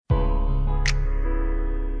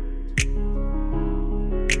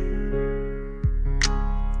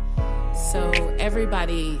So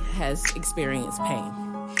everybody has experienced pain.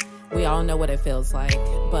 We all know what it feels like,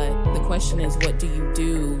 but the question is, what do you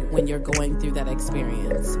do when you're going through that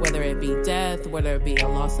experience? Whether it be death, whether it be a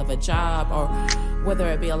loss of a job, or whether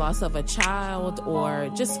it be a loss of a child, or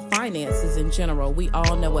just finances in general. We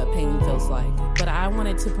all know what pain feels like. But I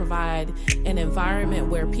wanted to provide an environment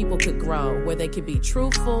where people could grow, where they could be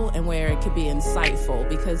truthful and where it could be insightful,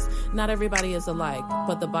 because not everybody is alike.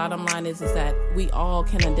 But the bottom line is that we all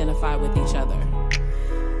can identify with each other.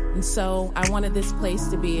 And so I wanted this place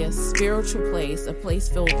to be a spiritual place, a place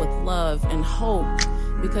filled with love and hope,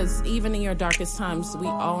 because even in your darkest times, we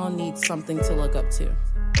all need something to look up to.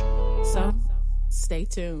 So stay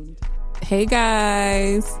tuned. Hey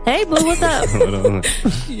guys. Hey boo, what's up?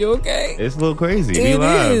 You okay? It's a little crazy. We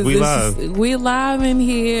live. We live in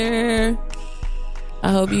here.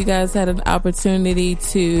 I hope you guys had an opportunity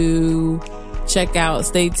to check out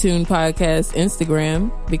Stay Tuned Podcast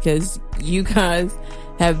Instagram, because you guys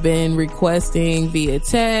have been requesting via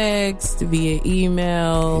text, via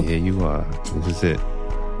email. Yeah, you are. This is it.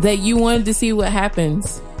 That you wanted to see what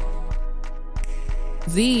happens.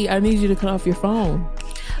 Z, I need you to cut off your phone.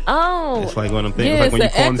 Oh. It's like one of them things. Yeah, it's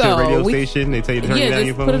like when you call into a radio echo. station, they tell you to turn down your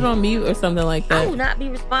just phone. put it on mute or something like that. I will not be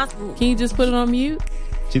responsible. Can you just put it on mute?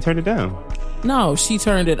 She turned it down. No, she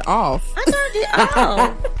turned it off. I turned it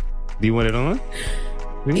off. Do you want it on?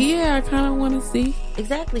 Really? Yeah, I kind of want to see.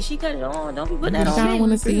 Exactly. She cut it on. Don't be putting that I on kind of me.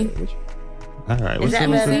 want to see. All right. Is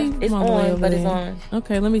that better? see? It's I'm all the way on, over but it's there. on.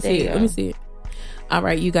 Okay, let me There see you it. go. Let me see it. All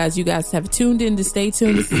right, you guys have tuned in to Stay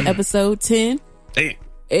Tuned. This is episode 10. Damn.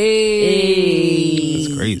 Hey.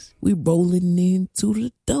 That's crazy. We rolling into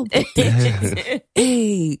the double digits.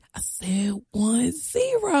 Hey, I said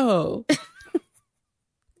 1-0.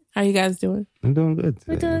 How you guys doing? I'm doing good.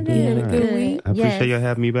 We're doing today. good. You had a good week? I appreciate y'all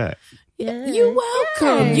having me back. Yeah. You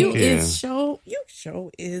welcome. Yeah. You Yeah.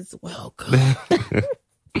 show is welcome.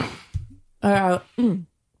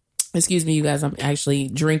 Excuse me, you guys. I'm actually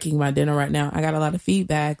drinking my dinner right now. I got a lot of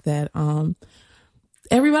feedback that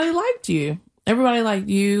everybody liked you. Everybody liked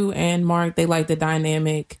you and Mark. They liked the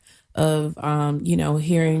dynamic of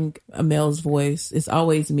hearing a Mel's voice. It's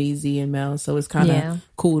always me, Z, and Mel, so it's kind of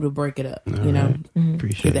cool to break it up. All you know, right. hear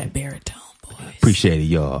Appreciate that it. baritone voice. Appreciate it,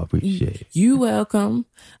 y'all. Appreciate it. You welcome.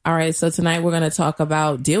 All right, so tonight we're going to talk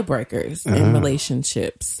about deal breakers in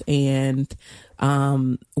relationships, and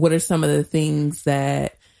what are some of the things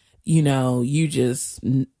that you're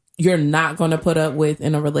not going to put up with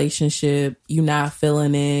in a relationship. You're not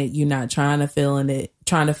feeling it. You're not trying to feel it,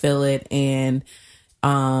 and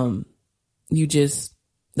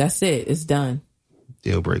that's it. It's done.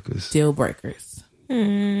 Deal breakers.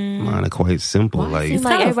 Mine are quite simple. Seems Like,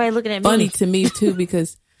 like kinda everybody looking at me. funny to me too,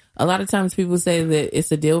 because a lot of times people say that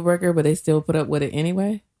it's a deal breaker, but they still put up with it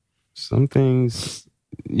anyway. some things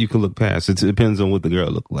you can look past. It depends on what the girl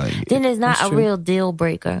look like. Then it's not That's a true. real deal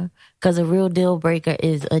breaker, because a real deal breaker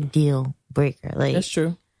is a deal breaker. Like, That's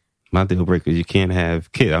true. My deal breaker is you can't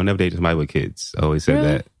have kids. I'll never date somebody with kids. I always said Really?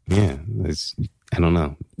 that. Yeah. I don't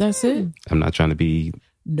know. That's it. I'm not trying to be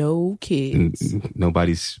No kids.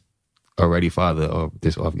 nobody's already father or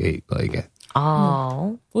this off gate. Like,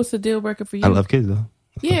 oh, What's the deal breaker for you? I love kids though.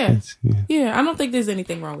 Yeah. Kids. Yeah. Yeah, I don't think there's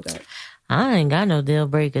anything wrong with that. I ain't got no deal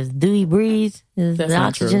breakers. Do we breathe? Is That's the not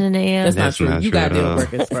oxygen true. in the air? That's not That's true. not You true got at deal all.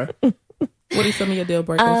 breakers, bro. What are some of your deal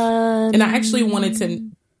breakers? And I actually wanted to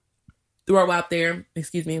throw out there.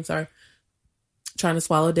 Excuse me. I'm sorry. Trying to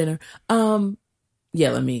swallow dinner.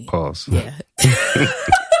 Let me. Pause. Yeah.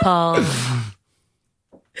 Pause.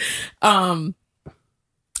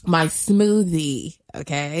 My smoothie.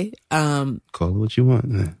 Okay. Call it what you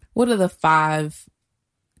want. What are the 5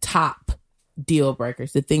 top deal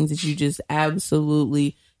breakers? The things that you just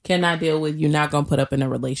absolutely cannot deal with. You're not going to put up in a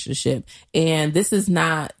relationship. And this is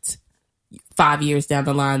not 5 years down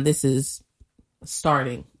the line. This is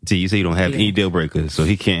starting. See, you say you don't have Yeah. any deal breakers, so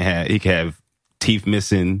he can have teeth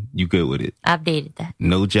missing. You good with it? I've dated that.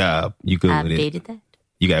 No job. You good I've with it? dated that.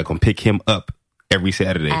 You gotta come pick him up every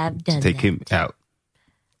Saturday I've to done take that. him out.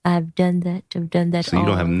 I've done that. I've done that. So you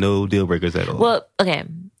don't have all. no deal breakers at all. Well, okay.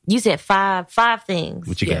 You said five things.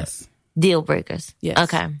 What you Yes. Deal breakers. Yes.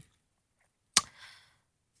 Okay.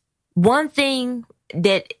 One thing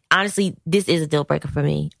that honestly, this is a deal breaker for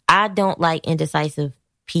me. I don't like indecisive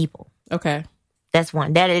people. Okay. That's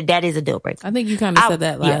one. That is a deal breaker. I think you kind of I- said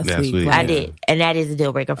that yeah. last Last week. week, right? I did, and that is a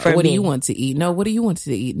deal breaker for What me. do you want to eat? No, what do you want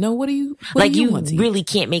to eat? No, what do you Like do you you want to eat? really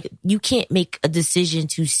can't make a decision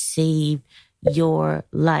to save your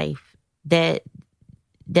life.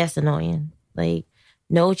 That's annoying. Like,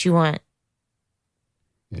 know what you want.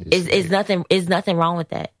 Is nothing wrong with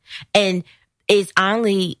that. And it's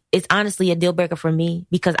honestly a deal breaker for me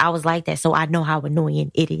because I was like that, so I know how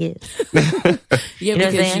annoying it is. Yeah, You know what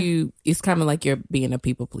I'm because saying? it's kind of like you're being a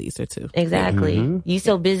people pleaser too. Exactly. You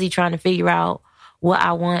so busy trying to figure out what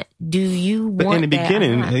I want. Do you want? But in the that or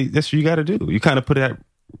beginning, not? hey, that's what you got to do. You kind of put that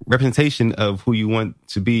representation of who you want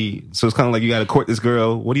to be. So it's kind of like you got to court this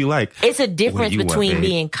girl. What do you like? It's a difference you want, between babe?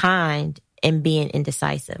 being kind and being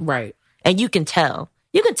indecisive. Right. And you can tell.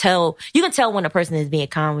 You can tell when a person is being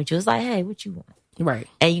kind with you. It's like, hey, what you want? Right.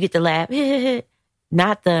 And you get to laugh.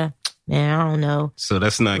 Not the, man, I don't know. So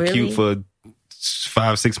that's not Really? cute for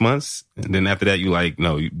 5-6 months. And then after that, you like,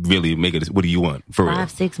 no, you really make it. What do you want for real?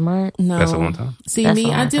 5-6 months. No. That's a long time. See, That's me,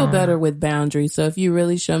 a I long deal time. better with boundaries. So if you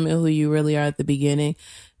really show me who you really are at the beginning,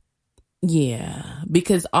 yeah.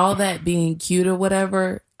 Because all that being cute or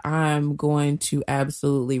whatever, I'm going to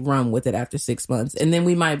absolutely run with it after 6 months. And then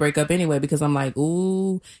we might break up anyway because I'm like,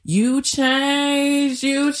 ooh, you changed.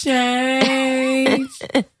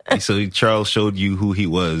 So Charles showed you who he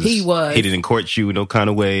was. He was. He didn't court you in no kind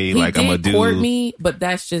of way. He like, did I'm a dude. court me, but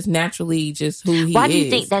that's just naturally just who he is. Why do you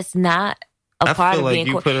think that's not a I part feel of like being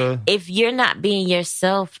you court? put a. If you're not being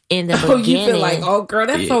yourself in the Oh, beginning. you feel like, oh, girl,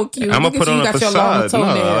 that's so cute. I'm Look gonna at put you, on you a got your long facade. No,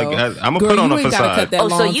 toenail. like, I'm gonna Girl, put on you a ain't gotta cut facade. that oh,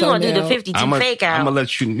 so long you gonna do the toenail. 52 fake out. I'm gonna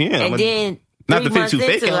let you. Yeah. and then not the 3 months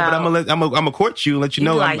 52 fake into out, but I'm gonna court you and let you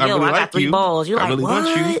know like, I yo, really I got like 3 you. balls. You're I like, really what?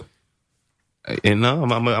 want you. And no,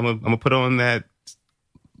 I'm gonna put on that.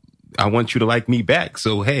 I want you to like me back.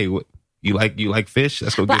 So hey, you like fish?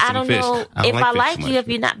 Let's go But get I some don't fish. know I if don't I fish like so you much. if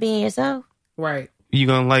you're not being yourself. Right. You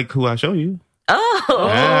gonna like who I show you?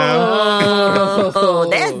 Oh,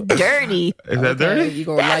 that's dirty. Is that dirty? You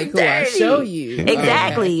gonna That's like who I dirty. show you.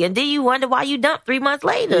 Exactly. And then you wonder why you dumped 3 months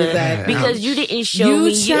later. Exactly. Because you didn't show You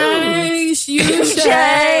me changed. You you.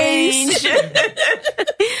 changed.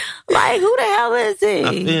 Like, who the hell is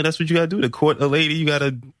he? Yeah, that's what you gotta do to court a lady. You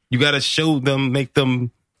gotta show them, make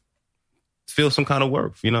them feel some kind of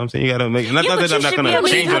worth. You know what I'm saying? You gotta make. Not Yeah, but that I'm you not should be gonna able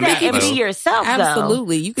to change do on that that. and be though. yourself, though.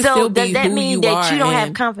 Absolutely. You can So still does be that who mean you that are you don't have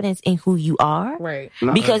and- confidence in who you are? Right.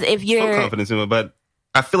 No, Because if full you're confidence in it, but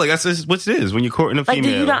I feel like that's just what it is when you're courting a like,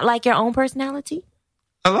 female. do you not like your own personality?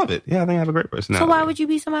 I love it. Yeah, I think I have a great personality. So why would you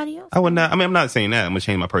be somebody else? I would not. I mean, I'm not saying that I'm gonna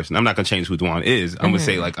change my person. I'm not gonna change who Dwan is. I'm gonna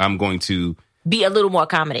say like I'm going to Be a little more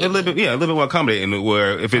accommodating. a little bit more accommodating.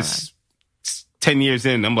 Where if it's 10 years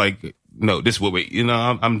in, I'm like, no, this will wait. You know,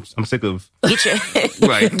 I'm sick of Get your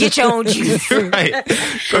right. get your own juice. right.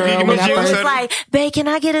 Girl, when I It was first- like, babe, can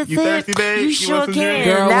I get a You sip? thirsty, babe? You You sure want some can. drink?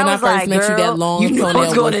 Girl, That when I was first like, met you, girl, that long you know I toenail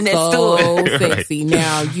was going in that so store. sexy.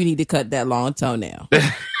 Now you need to cut that long toenail.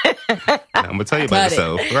 I'm gonna tell you about Cut it.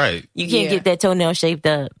 yourself. Right. You can't Yeah. get that toenail shaped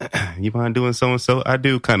up. You mind doing so and so? I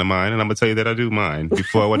do kind of mind, and I'm gonna tell you that I do mind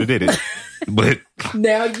before I would have did it. But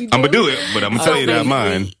Now you I'm gonna do it. But I'm gonna tell you that I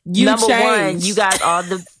mind. You Number one, changed. you guys are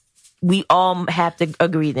we all have to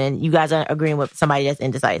agree then. You guys are agreeing with somebody that's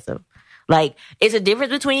indecisive. Like, it's a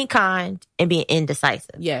difference between kind and being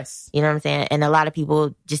indecisive. Yes. You know what I'm saying? And a lot of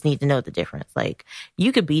people just need to know the difference. Like,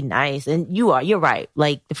 you could be nice, and you're right.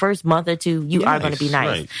 Like, the first month or two, you are going to be nice.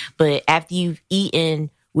 Right. But after you've eaten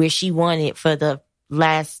where she wanted for the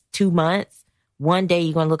last 2 months, one day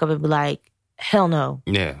you're going to look up and be like, hell no,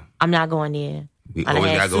 Yeah. I'm not going there. We I done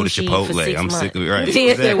always had gotta go to sushi for Chipotle. 6 I'm sick of it. Right. months.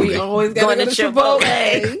 Yeah, Exactly. We always Going gotta go to to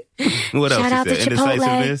Chipotle. What else Shout out is to there? Chipotle.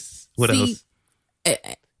 Indecisiveness. What See, else?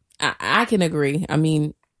 I can agree. I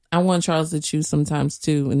mean, I want Charles to choose sometimes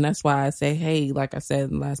too. And that's why I say, hey, like I said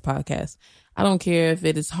in the last podcast, I don't care if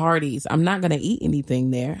it is Hardee's. I'm not going to eat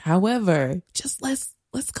anything there. However, just let's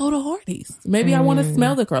go to Hardee's. Maybe I want to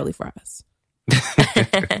smell the curly fries.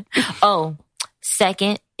 Oh,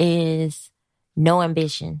 second is no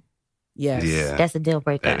ambition. Yes. Yeah. That's a deal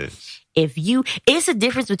breaker. That is. It's a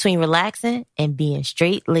difference between relaxing and being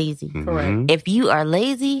straight lazy. Correct. Mhm. If you are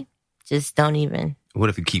lazy, just don't even. What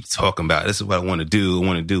if you keep talking about this is what I want to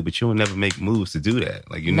do, but you'll never make moves to do that?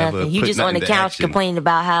 Like you never. Nothing. You put just on nothing the to couch action. complaining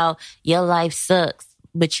about how your life sucks,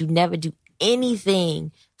 but you never do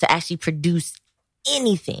anything to actually produce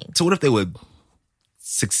anything. So what if they were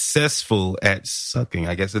successful at sucking?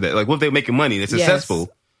 I guess that like what if they're making money? They're Yes. successful,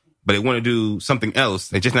 but they want to do something else.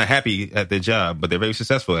 They're just not happy at their job, but they're very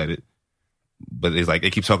successful at it. But it's like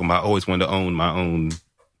they keep talking about I always wanted to own my own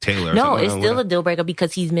tailor. or No, something. it's still a deal breaker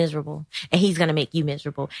because he's miserable and he's going to make you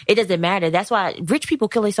miserable. It doesn't matter. That's why rich people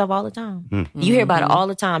kill themselves all the time. You hear about it all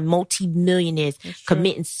the time. Multi-millionaires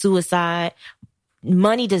committing suicide.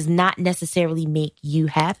 Money does not necessarily make you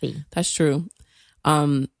happy. That's true.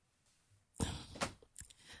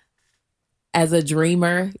 as a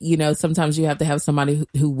dreamer, you know, sometimes you have to have somebody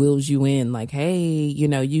who wills you in, like, hey, you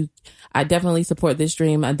know, I definitely support this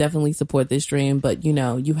dream. I definitely support this dream. But, you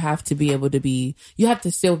know, you have to be able to you have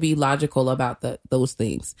to still be logical about those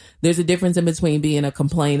things. There's a difference in between being a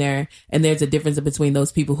complainer, and there's a difference in between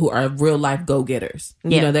those people who are real life go-getters.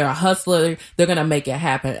 Yeah. You know, they're a hustler. They're going to make it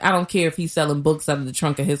happen. I don't care if he's selling books out of the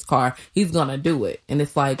trunk of his car. He's going to do it. And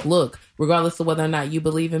it's like, look, regardless of whether or not you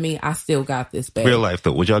believe in me, I still got this, baby. Real life,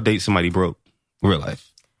 though. Would y'all date somebody broke? Real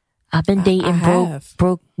life. I've been dating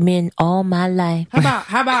broke men all my life.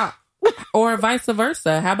 How about, or vice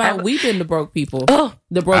versa? How about we been the broke people?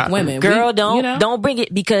 The broke women. Girl, don't bring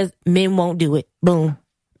it, because men won't do it. Boom.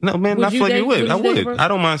 No, man, I feel like you would. I would. I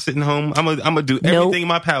don't mind sitting home. I'm gonna do everything in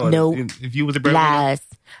my power. Nope. If you was a broke lies.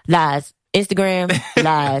 Instagram,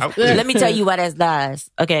 lies. Let me tell you why that's lies.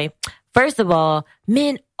 Okay. First of all,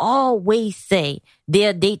 men always say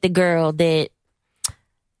they'll date the girl that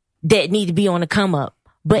need to be on the come up.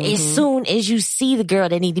 But as soon as you see the girl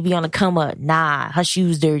that need to be on the come up, nah, her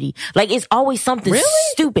shoes dirty. Like, it's always something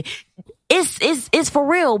stupid. It's for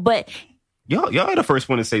real, but y'all are the first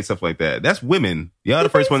one to say stuff like that. That's women. Y'all the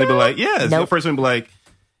first one to be like, yeah, the first one to be like,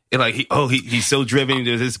 he's so driven,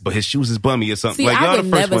 but his shoes is bummy or something. See, like, y'all I would the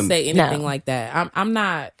first never one. say anything like that. I'm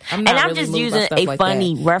not. And I'm really just moved using by stuff a like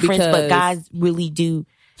funny that reference, but because guys really do.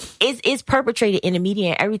 It's perpetrated in the media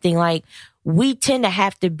and everything. Like, we tend to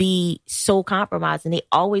have to be so compromised, and they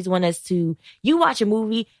always want us to. You watch a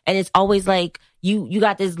movie, and it's always like you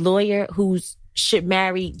got this lawyer who's should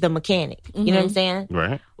marry the mechanic. You know what I'm saying?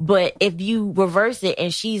 Right. But if you reverse it,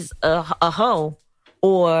 and she's a hoe,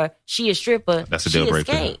 or she a stripper, that's a deal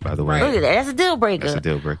breaker, by the way. Look at that. That's a deal breaker. That's a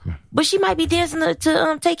deal breaker. But she might be dancing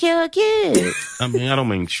to take care of her kids. I mean, I don't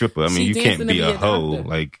mean stripper. I mean, you can't be a hoe.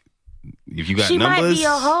 Like, if you got she numbers, might be a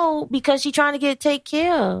hoe because she's trying to get taken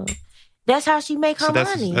care of. That's how she make her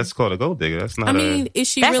money. That's called a gold digger. That's not. I mean, is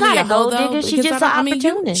she that's really not a gold digger? though? She's just an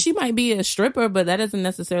opportunist. She might be a stripper, but that doesn't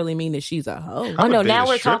necessarily mean that she's a hoe. Oh no, now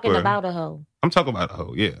we're talking about a hoe. I'm talking about a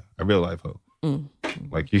hoe. Yeah, a real life hoe.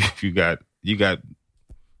 Like you got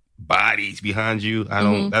bodies behind you. I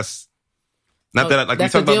don't. That's not that. Like we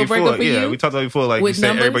talked about before. Yeah, we talked about before. Like you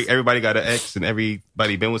said, everybody got an ex and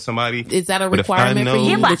everybody been with somebody. Is that a requirement for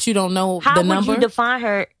you that you don't know the number? How would you define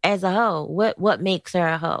her as a hoe? What makes her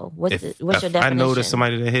a hoe? What's your definition? I know there's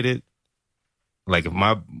somebody that hit it. Like if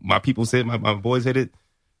my people hit my boys hit it.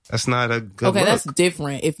 That's not a good look. That's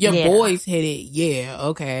different. If your boys hit it, yeah,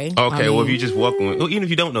 okay. Okay, well if you just walk with, even if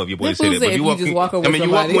you don't know if your boys hit it, but you walk with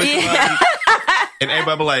somebody, and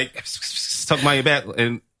everybody be like, tuck my back,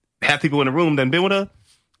 and half people in the room done been with her.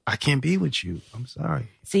 I can't be with you. I'm sorry.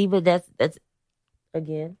 See, but that's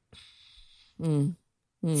again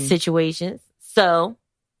situations. So,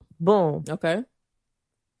 boom. Okay.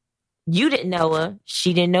 You didn't know her.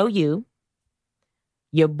 She didn't know you.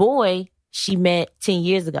 Your boy, she met 10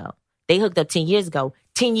 years ago. They hooked up 10 years ago.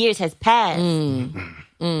 10 years has passed.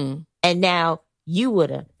 And now you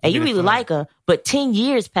with her. And you really like her, but 10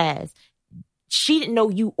 years passed. She didn't know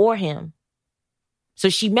you or him. So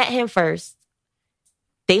she met him first.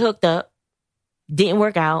 They hooked up. Didn't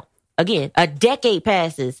work out. Again, a decade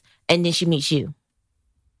passes, and then she meets you.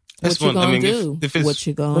 What you gonna do? What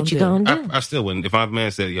you gonna do? I still wouldn't. If my man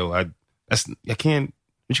said, "Yo, I can't."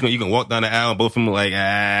 You can walk down the aisle, both of them like,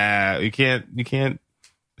 you can't.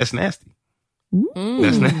 That's nasty.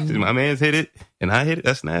 That's nasty. My man's hit it, and I hit it.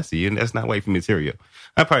 That's nasty, and that's not wifey material.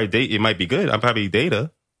 I probably date. It might be good. I probably date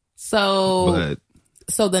her. So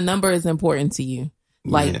the number is important to you.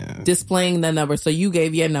 Like displaying the number. So you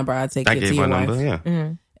gave your number. I gave to your wife. Number,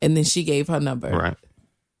 yeah. And then she gave her number. Right.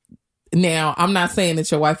 Now, I'm not saying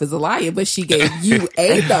that your wife is a liar, but she gave you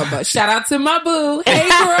a number. Shout out to my boo. Hey,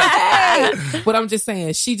 girl. Hey. But I'm just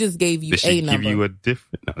saying, she just gave you a number. Did she give you a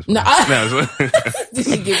different number? Did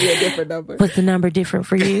she give you a different number? Was the number different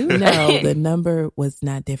for you? No, the number was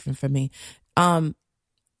not different for me. I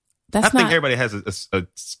think everybody has a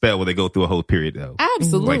spell where they go through a whole period, though.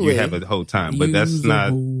 Absolutely. Like you have a whole time, but that's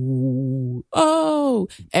not. Oh,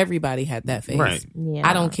 everybody had that phase. Right. Yeah.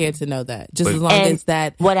 I don't care to know that. Just as long as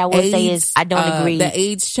that. What I will say is, I don't agree. The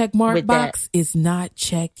age check mark box is not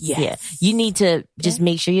checked yet. Yes. You need to just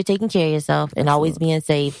make sure you're taking care of yourself and always being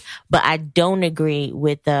safe. But I don't agree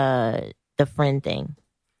with the friend thing.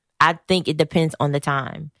 I think it depends on the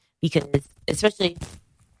time, because especially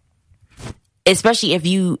if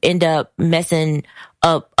you end up messing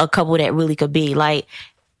up a couple that really could be like.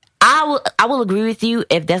 I will agree with you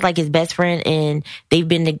if that's like his best friend and they've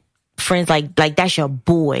been friends like that's your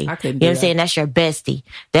boy. You know what I'm saying? That's your bestie.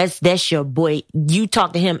 That's your boy. You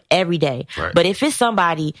talk to him every day. Right. But if it's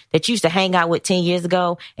somebody that you used to hang out with 10 years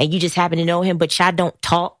ago and you just happen to know him, but y'all don't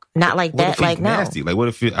talk Not like What that. if he's Like, no. nasty? Like, what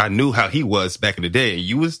if I knew how he was back in the day and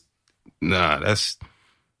you was, nah, that's,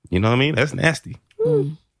 you know what I mean? That's nasty.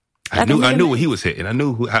 I knew what he was hitting. I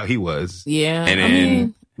knew how he was. Yeah. And I then,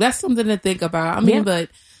 mean, that's something to think about. I mean, but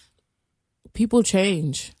people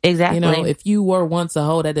change. Exactly. You know, if you were once a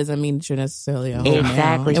hoe, that doesn't mean that you're necessarily a hoe.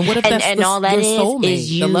 Exactly. Now. And what if that's and all that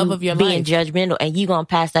is you the love of your being life? judgmental, and you gonna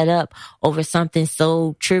pass that up over something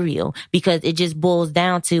so trivial because it just boils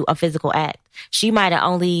down to a physical act. She might have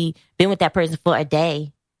only been with that person for a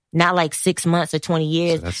day, not like 6 months or 20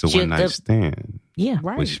 years. so that's a one night stand. Yeah,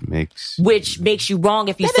 right. Which makes you wrong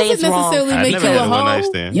if you that say it's doesn't wrong. necessarily make never you a had a one-night hoe.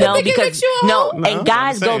 stand. You think it makes you a hoe? No, No, and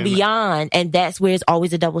guys I'm go saying, beyond, and that's where it's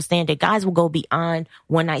always a double standard. Guys will go beyond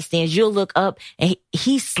one night stands. You'll look up and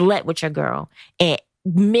he slept with your girl, and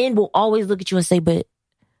men will always look at you and say, "But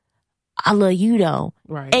I love you though."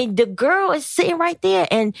 Right. And the girl is sitting right there,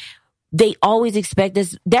 and they always expect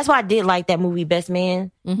this. That's why I did like that movie Best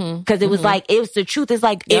Man, because it was like, it was the truth. It's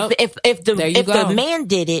like, Yep. if There you go. the man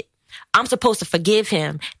did it, I'm supposed to forgive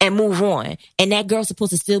him and move on, and that girl's supposed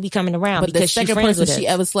to still be coming around But the because she's second friends person with she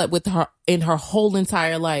us. ever slept with her in her whole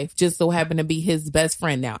entire life just so happened to be his best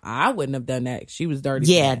friend. Now, I wouldn't have done that. She was dirty.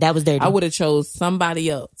 Yeah, that was dirty. I would have chose somebody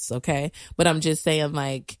else, okay? But I'm just saying,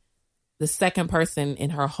 like, the second person in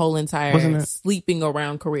her whole entire Wasn't that- sleeping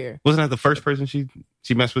around career. wasn't that the first person she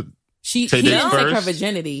messed with? He Take didn't that take her first?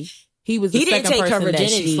 virginity. He was the He didn't second take her person that she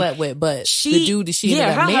virginity. slept with, but the dude that she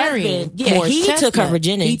ended her up marrying, husband, yeah, Morris he took her Chestnut,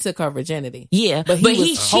 virginity. He took her virginity. Yeah, But but he he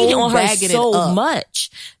was cheated on her bagging it so up. much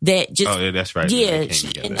that just Oh, yeah, that's right. yeah, They came she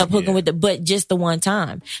together. ended up hooking Yeah. with but just the one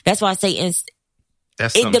time. That's why I say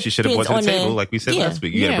That's it something she should have brought to the depends on table, the- like we said yeah. last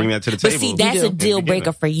week. You Yeah. got to bring that to the but table. see that's do. a deal In the breaker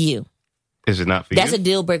beginning. for you. Is it not for That's you? a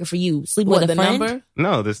deal breaker for you. Sleeping What, with the a friend. number?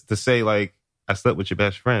 No, this to say like I slept with your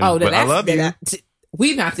best friend, Oh, but I love you.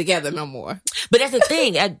 We not together no more. But that's the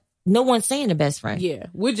thing. No one's saying the best friend. Yeah,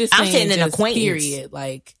 we're just I'm saying saying an just acquaintance. period.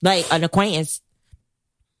 Like, Like an acquaintance.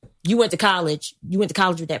 You went to college. You went to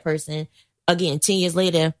college with that person. Again, 10 years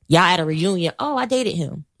later, y'all at a reunion. Oh, I dated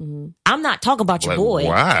him. I'm not talking about your Like, boy.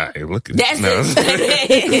 why? Look at That's no.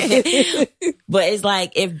 it. But it's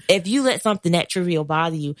like if you let something that trivial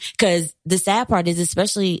bother you, because the sad part is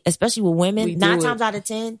especially with We women, do 9 it. times out of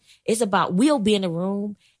 10, it's about we'll be in a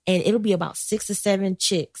room and it'll be about 6 or 7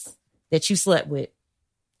 chicks that you slept with,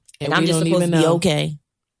 and I'm we just don't supposed even to be know. okay.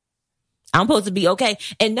 I'm supposed to be okay,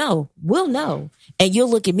 and no, we'll know, and you'll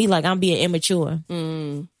look at me like I'm being immature.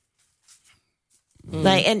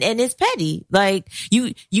 Like, and it's petty. Like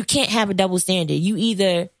you can't have a double standard. You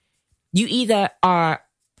either are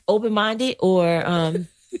open minded or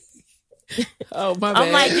Oh my bad.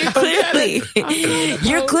 I'm like,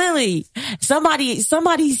 you're clearly somebody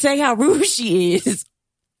say how rude she is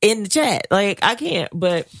in the chat. Like, I can't,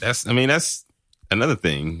 but That's another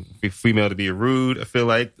thing. For female to be rude, I feel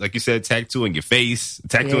like you said, tattoo on your face,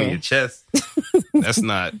 tattoo on your chest. That's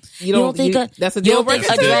not. you don't think that's a you deal don't think breaker. That's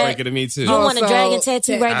a a deal drag- breaker to me too. you want a dragon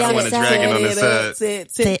tattoo right I down want the a dragon side. on the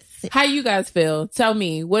side. How you guys feel? Tell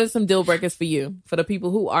me, what are some deal breakers for you? For the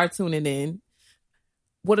people who are tuning in,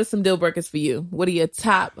 what are some deal breakers for you? What are your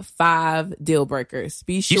top 5 deal breakers?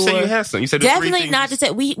 Be sure. You said you had some. You said there's 3 Definitely things. not to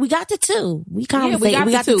say we got the 2. We Yeah, conversate.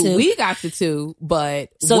 we got the 2. We got the 2. But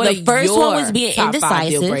So what the are first your one was being top 5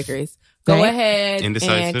 deal indecisive. breakers? Go Right? ahead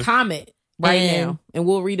Indecisive. and comment right And- now, and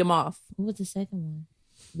we'll read them off. What was the second one?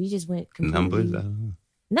 We just went completely- Numbers. I don't know.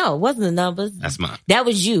 No, it wasn't the numbers. That's mine. That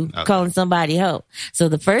was you Okay. calling somebody help. So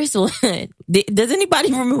the first one, does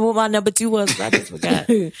anybody remember what my number 2 was? I just forgot.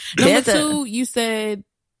 Number That's a- 2, you said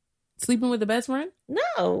sleeping with the best friend?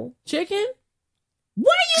 No. Chicken?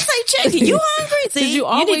 Why you say chicken? You hungry? See, you you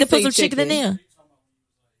always need to put say some chicken in chicken. there.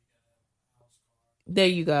 There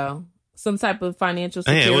you go. Some type of financial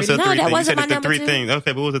Yeah, security. what's the No, 3 that things? You wasn't said my the number 3 2. things.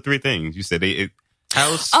 Okay, but what was the 3 things? You said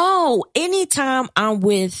house. Oh, anytime I'm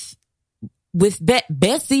with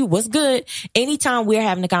Betsy, what's good? Anytime we're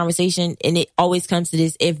having a conversation, and it always comes to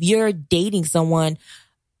this, if you're dating someone,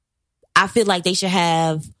 I feel like they should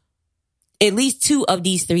have at least 2 of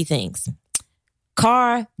these 3 things: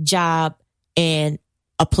 car, job, and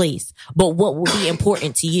a place. But what will be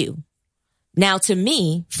important to you? Now, for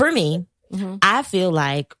me, I feel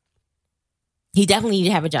like he definitely need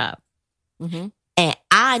to have a job. And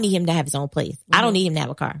I need him to have his own place. I don't need him to have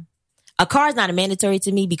a car. A car is not a mandatory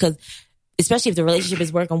to me because, especially if the relationship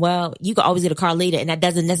is working well, you can always get a car later, and that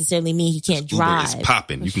doesn't necessarily mean he can't Uber drive. is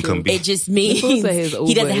popping. You can come be. It just means Who said his he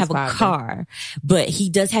Uber doesn't is have a popping? car, but he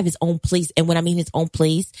does have his own place. And when I mean his own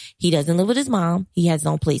place, he doesn't live with his mom. He has his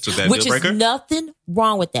own place, So is that a which deal is breaker? nothing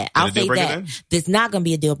wrong with that. I'll a deal say breaker that then? there's not going to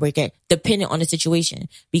be a deal breaker depending on the situation,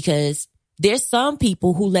 because there's some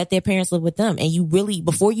people who let their parents live with them. And you really,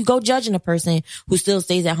 before you go judging a person who still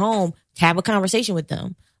stays at home, have a conversation with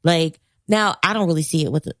them. Like, now, I don't really see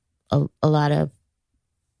it with a lot of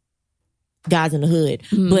guys in the hood,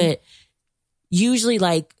 but usually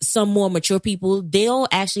like some more mature people, they'll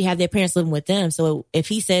actually have their parents living with them. So if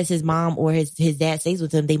he says his mom or his dad stays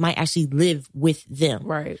with him, they might actually live with them.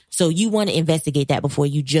 Right. So you want to investigate that before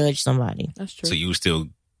you judge somebody. That's true. So you still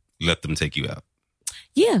let them take you out?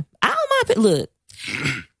 Yeah. I don't mind. Look,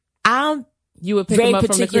 you would pick very him up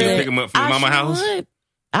from the particular. crib? Pick him up from mama house?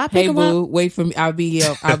 I'll pick Hey, him boo, up. wait for me. I'll be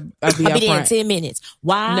up. I'll be I'll up be there in front. 10 minutes.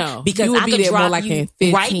 Why? No, because you would I be could there more drop like you in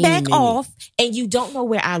 15 right back minutes. off, and you don't know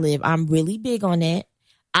where I live. I'm really big on that.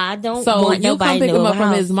 I don't So want you nobody come pick to know him up my from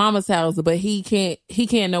house. his mama's house, but he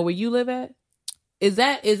can't know where you live at. Is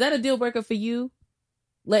that a deal breaker for you?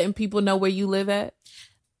 Letting people know where you live at?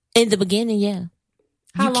 In the beginning, yeah.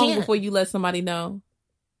 How You long can't. before you let somebody know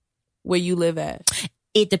where you live at?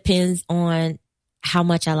 It depends on how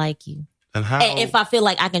much I like you. And how? And if I feel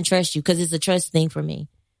like I can trust you, because it's a trust thing for me.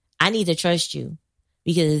 I need to trust you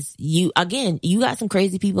because you got some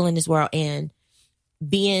crazy people in this world, and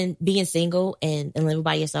being single and living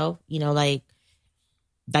by yourself, you know, like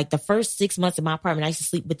the first 6 months of my apartment, I used to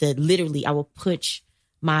sleep with I would push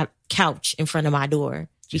my couch in front of my door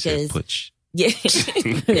You said because push.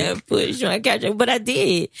 yeah, push my couch. But I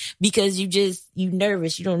did because you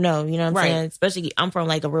nervous. You don't know. You know what I'm Right. saying? Especially I'm from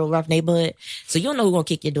like a real rough neighborhood. So you don't know who's going to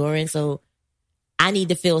kick your door in. So I need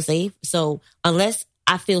to feel safe. So unless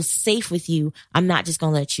I feel safe with you, I'm not just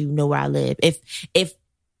going to let you know where I live.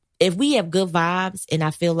 If we have good vibes and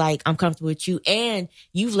I feel like I'm comfortable with you and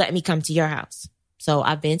you've let me come to your house. So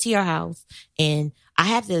I've been to your house and I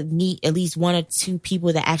have to meet at least one or two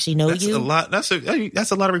people that actually know That's you. a lot. That's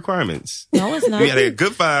a lot of requirements. No, it's not. You gotta get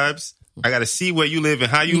good vibes. I gotta see where you live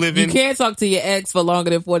and how you live You in. can't talk to your ex for longer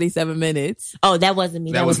than 47 minutes. Oh, that wasn't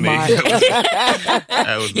me. That was me. Mark.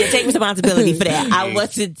 That was Yeah, me. take responsibility for that. I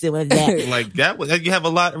wasn't doing that. Like that. You have a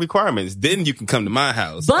lot of requirements. Then you can come to my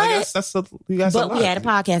house. But- like you guys. But we had a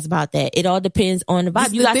podcast about that. It all depends on the vibe.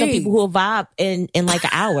 That's You the got some thing. people who will vibe in like an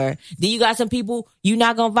hour. Then you got some people you're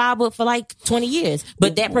not gonna vibe with for like 20 years.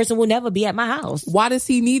 But that person will never be at my house. Why does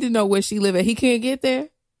he need to know where she live at? He can't get there.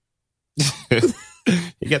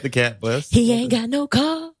 You got the cat bus. He ain't got no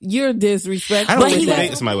car. You're disrespectful. I don't But think he you would got-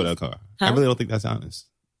 date somebody without a car. Huh? I really don't think that's honest.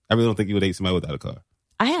 I really don't think you would date somebody without a car.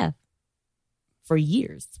 I have. For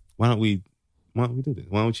years. Why don't we do this?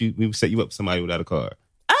 Why don't we set you up with somebody without a car?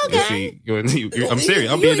 Okay. I'm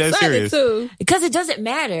serious. I'm being that serious. Too. Because it doesn't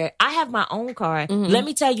matter. I have my own car. Let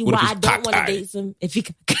me tell you What if why I it's don't want to cockeyed? date some. If you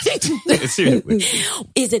Seriously.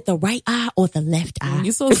 is it the right eye or the left eye?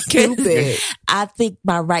 You're so stupid. I think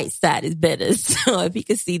my right side is better. So if you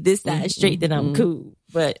can see this side straight, then I'm cool.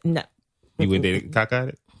 But no. You wouldn't date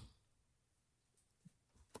cockeyed?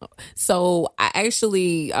 So I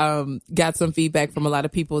actually got some feedback from a lot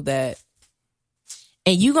of people that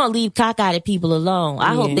And you gonna leave cockeyed people alone.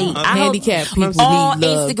 I hope they. I hope handicapped people all need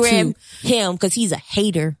love Instagram too. him because he's a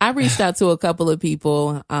hater. I reached out to a couple of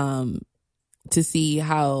people to see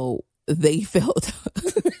how they felt.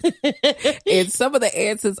 And some of the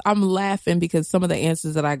answers, I'm laughing because some of the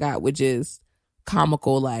answers that I got were just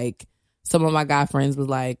comical. Like some of my guy friends was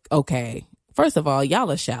like, okay, first of all,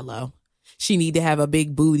 y'all are shallow. She need to have a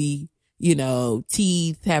big booty, you know,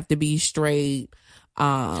 teeth have to be straight.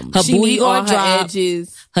 Her She booty need all gonna her drop.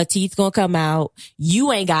 edges. Her teeth gonna come out.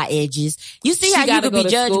 You ain't got edges. You see She how you gotta could be go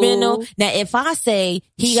to judgmental? school. Now, if I say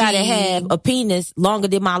he gotta have a penis longer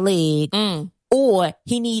than my leg, or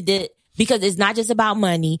he need to, because it's not just about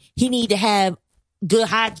money, he need to have good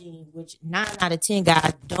hygiene, which 9 out of 10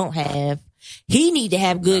 guys don't have. He need to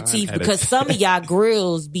have good 9 teeth out of because 10. some of y'all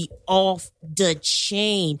grills be off the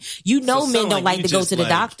chain. You know, men don't like you to go just to the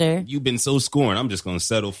doctor. You've been so scorned. I'm just gonna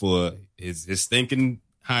settle for his stinking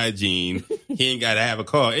hygiene. He ain't gotta have a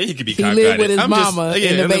car. And he could be He cockeyed. live with his I'm mama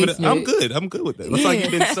in the I'm living- basement. I'm good. I'm good with that. It's like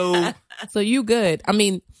you've been so. So you good. I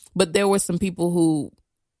mean, but there were some people who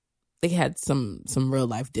they had some real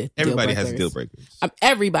life deal Everybody has breakers. deal breakers.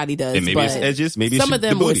 Everybody does. And maybe but it's edges. Maybe some it's of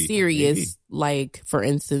them the were booty. serious, Maybe. like for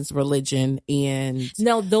instance, religion and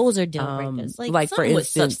No, those are deal breakers. like for something with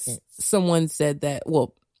instance, substance. someone said that.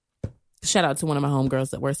 Well, shout out to one of my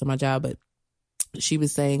homegirls that works at my job, but she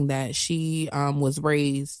was saying that she was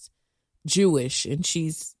raised Jewish and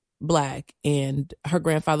she's Black, and her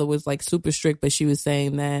grandfather was like super strict, but she was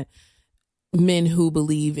saying that men who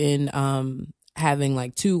believe in having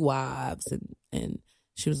like 2 wives and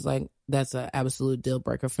she was like, that's an absolute deal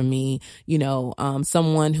breaker for me. You know,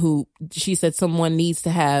 someone who, she said someone needs to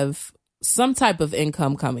have some type of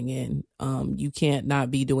income coming in. You can't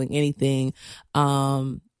not be doing anything.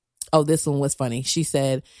 Oh, this one was funny. She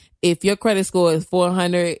said, if your credit score is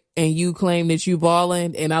 400 and you claim that you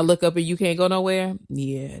balling and I look up and you can't go nowhere,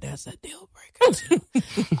 yeah, that's a deal breaker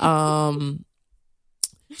too.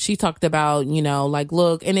 She talked about, like,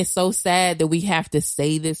 look, and it's so sad that we have to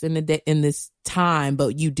say this in this time,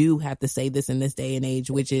 but you do have to say this in this day and age,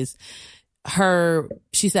 which is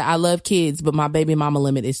she said, I love kids, but my baby mama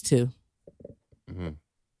limit is 2. Mm-hmm.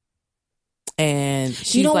 And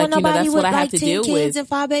she's don't want nobody that's with what I have like to 10 deal kids with. and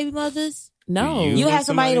 5 baby mothers. No, you have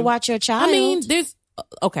somebody to watch your child. I mean,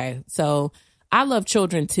 okay. So I love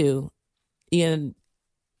children too, and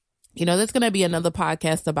there's going to be another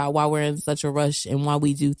podcast about why we're in such a rush and why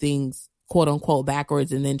we do things quote unquote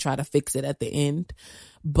backwards and then try to fix it at the end.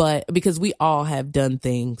 But because we all have done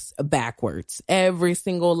things backwards, every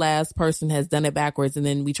single last person has done it backwards, and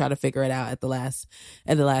then we try to figure it out at the last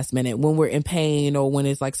minute when we're in pain or when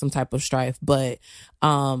it's like some type of strife. But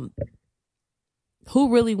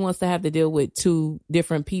who really wants to have to deal with 2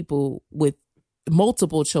 different people with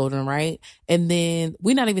multiple children, right? And then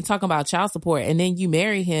we're not even talking about child support, and then you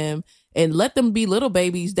marry him and let them be little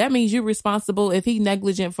babies. That means you're responsible if he's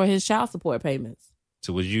negligent for his child support payments.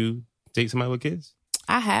 So would you date somebody with kids?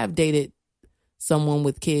 I have dated someone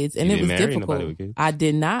with kids, and it was difficult. I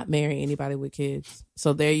did not marry anybody with kids.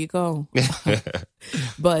 So there you go.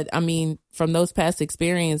 But I mean, from those past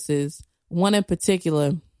experiences, one in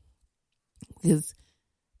particular, because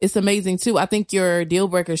it's amazing too. I think your deal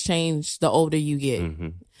breakers change the older you get. Mm-hmm.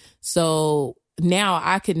 So now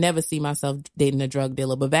I could never see myself dating a drug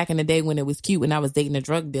dealer. But back in the day when it was cute, when I was dating a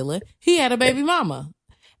drug dealer, he had a baby mama,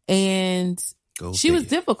 and she was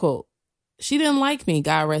difficult. She didn't like me,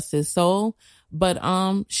 God rest his soul. But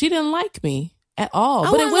she didn't like me at all. I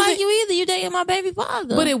but wouldn't like you either. You dated my baby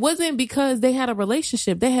father. But it wasn't because they had a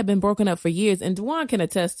relationship. They had been broken up for years, and Dewan can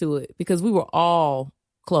attest to it because we were all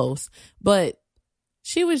close. But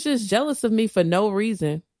she was just jealous of me for no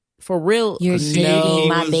reason. For real. You're dating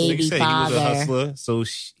my baby father. He was a hustler, so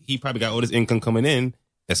he probably got all this income coming in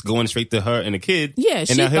that's going straight to her and the kid. Yeah,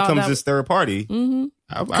 and now here comes this third party. Mm-hmm.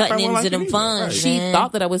 Cutting into them funds. She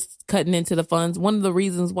thought that I was cutting into the funds. One of the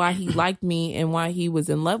reasons why he liked me and why he was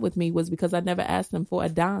in love with me was because I never asked him for a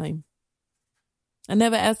dime. I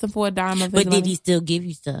never asked him for a dime of his money. But did he still give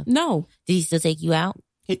you stuff? No. Did he still take you out?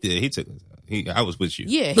 He did. He took us out. I was with you.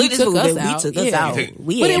 Yeah, he took us out. We took us out. It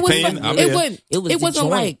wasn't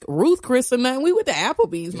like Ruth Chris or nothing. We went to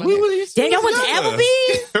Applebee's. Damn, y'all went to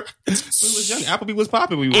Applebee's? We was young. Applebee's was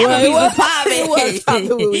popping. Applebee's was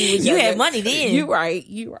popping. You had money then. You right.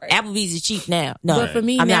 Applebee's is cheap now. No, but for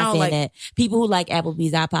me I'm now, not saying that. People who like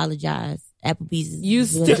Applebee's, I apologize. Applebee's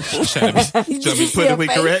is trying to be politically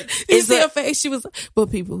correct. You see her face? She was, but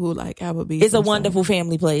people who like Applebee's. It's a wonderful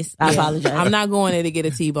family place. I apologize. I'm not going there to get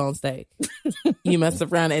a T-bone steak. You mess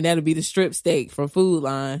around and that'll be the strip steak from Food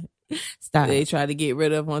Line. Stop. They try to get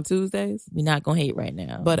rid of on Tuesdays. We're not gonna hate right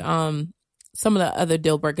now. But some of the other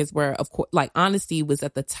deal breakers were, of course, like honesty was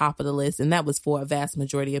at the top of the list, and that was for a vast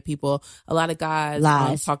majority of people. A lot of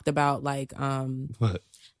guys talked about like what?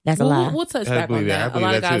 That's a lie. We'll touch back on that. A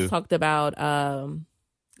lot of guys talked about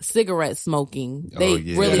cigarette smoking. They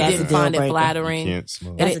really didn't find it flattering. You can't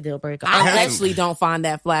smoke. That's a deal breaker. I actually don't find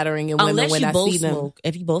that flattering in women when I see them. Smoke.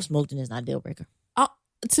 If you both smoke, then it's not a deal breaker.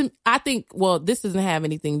 I think, well, this doesn't have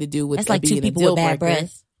anything to do with that's like being 2 people a deal with bad breaker,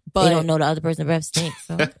 breath. but they don't know the other person's breath stinks.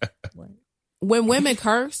 So. When women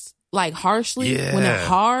curse like harshly, when they're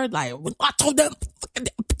hard, like I told them.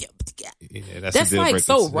 Yeah, that's like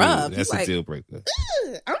so rough. That's a deal breaker.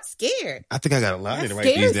 I'm scared. I think I got a lot to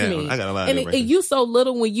write these down. I got a lot. And you so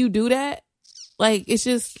little when you do that. Like it's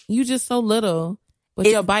just you just so little, but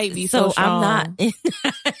your bite be so strong. I'm not.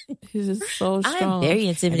 He's just so strong. I'm very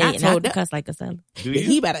intimidating. I can cuss like a sailor.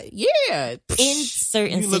 He better, yeah. In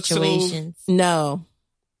certain situations, no.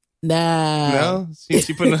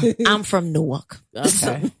 She put I'm from Newark. Okay,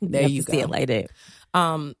 so there you go. See it like that.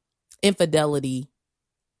 Infidelity.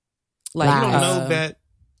 Like you don't know that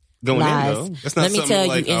going in though. That's not something tell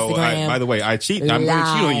like, by the way, I cheat. I'm going to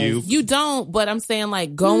cheat on you. You don't, but I'm saying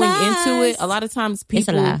like going into it, a lot of times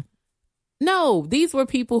people. It's a lie. No, these were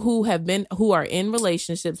people who are in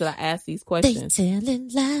relationships that I asked these questions. They telling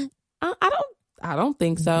lies. I don't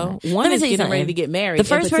think so. One is getting ready to get married. The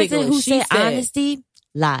first person who said honesty,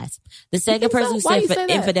 lies. The second person who said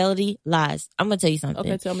infidelity, lies. I'm going to tell you something.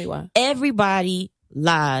 Okay, tell me why. Everybody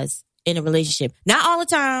lies in a relationship. Not all the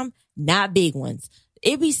time, not big ones.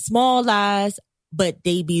 It be small lies, but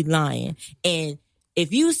they be lying. And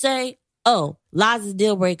if you say, oh, lies is a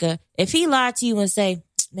deal breaker, if he lied to you and say,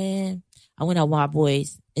 man, I went out with my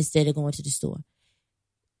boys instead of going to the store,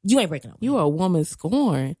 you ain't breaking up. You a woman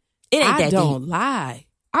scorned. It ain't that deep. I don't lie.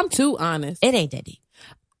 I'm too honest. It ain't that deep.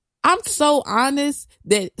 I'm so honest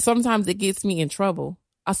that sometimes it gets me in trouble.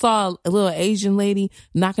 I saw a little Asian lady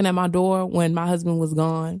knocking at my door when my husband was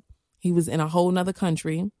gone. He was in a whole nother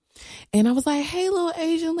country. And I was like, hey, little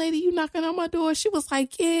Asian lady, you knocking on my door? She was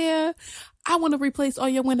like, yeah, I want to replace all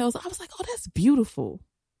your windows. I was like, oh, that's beautiful.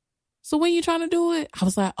 So when you trying to do it? I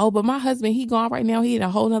was like, oh, but my husband, he gone right now. He in a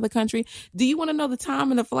whole nother country. Do you want to know the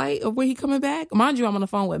time and the flight of when he coming back? Mind you, I'm on the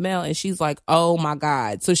phone with Mel and she's like, oh my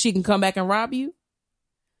God. So she can come back and rob you?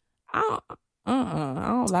 I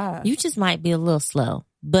don't lie. You just might be a little slow.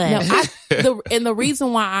 But the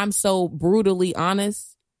reason why I'm so brutally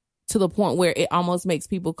honest to the point where it almost makes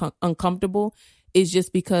people uncomfortable is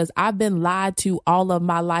just because I've been lied to all of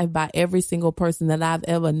my life by every single person that I've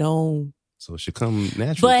ever known. So it should come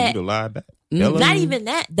natural for you to lie back. Not even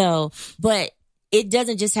that though, but it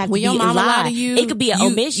doesn't just have to be a lie. Lie to you, it could be an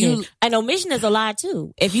omission. An omission is a lie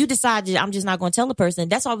too. If you decide that I'm just not going to tell a person,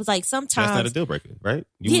 that's why I was like, sometimes that's not a deal breaker, right?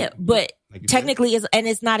 But technically,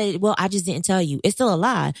 it's not well, I just didn't tell you. It's still a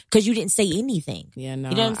lie because you didn't say anything. Yeah, no,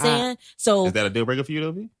 you know what I'm saying? So is that a deal breaker for you,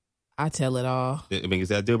 though? I tell it all. I mean, is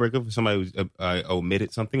that a deal breaker for somebody who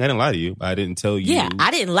omitted something? I didn't lie to you. I didn't tell you. Yeah, I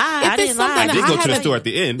didn't lie. I did go to the store at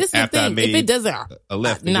the end after I made if it doesn't, a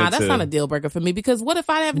left. Nah, that's not a deal breaker for me because what if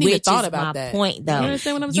I haven't even thought about that? Point though. You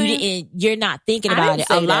understand what I'm saying? You're not thinking about it.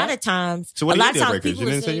 A lot of times. So what are your deal breakers? You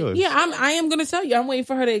didn't say yours. Yeah, I am going to tell you. I'm waiting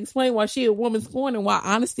for her to explain why she a woman's corner and why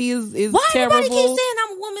honesty is why terrible. Why everybody keep saying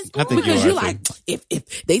I'm a woman's corner? Because you like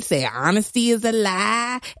if they say honesty is a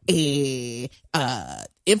lie,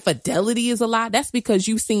 infidelity is a lie. That's because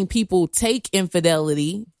you've seen people take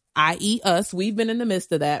infidelity, i.e. us. We've been in the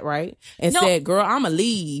midst of that, right? And said, girl, I'ma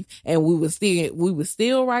leave. And we was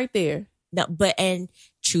still right there. No, and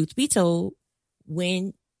truth be told,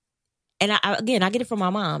 I get it from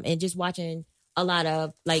my mom and just watching a lot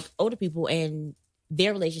of like older people and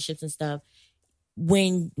their relationships and stuff.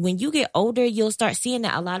 When you get older, you'll start seeing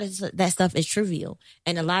that a lot of that stuff is trivial,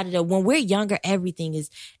 and a lot of when we're younger, everything is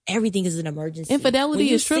an emergency.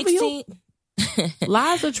 Infidelity is trivial.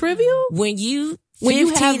 Lies are trivial. When you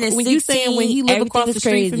saying when he lived across the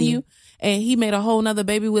street from you and he made a whole nother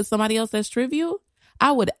baby with somebody else, that's trivial.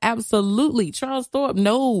 I would absolutely. Charles Thorpe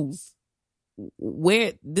knows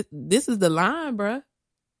where this is the line, bruh.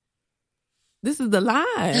 This is the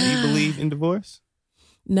line. Do you believe in divorce?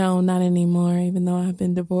 No, not anymore, even though I've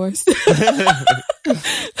been divorced.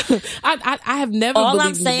 I have never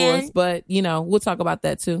believed in divorce, but, we'll talk about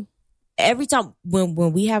that too. Every time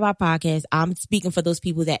when we have our podcast, I'm speaking for those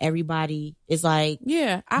people that everybody is like,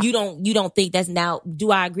 yeah, you don't think that's now.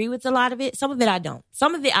 Do I agree with a lot of it? Some of it I don't.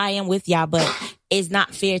 Some of it I am with y'all, but it's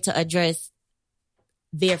not fair to address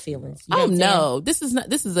their feelings. You know no, this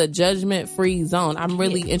is a judgment-free zone. I'm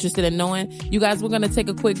really interested in knowing. You guys, we're going to take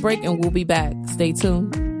a quick break and we'll be back. Stay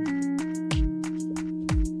tuned.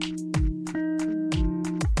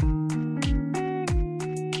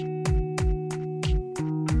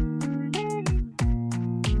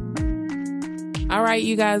 All right,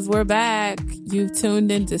 you guys, we're back. You've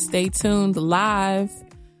tuned in to Stay Tuned Live.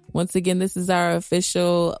 Once again, this is our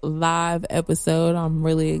official live episode. I'm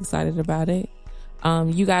really excited about it.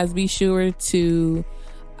 You guys be sure to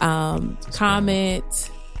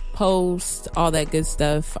comment, post, all that good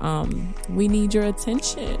stuff. We need your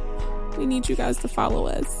attention. We need you guys to follow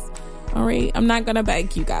us. All right. I'm not going to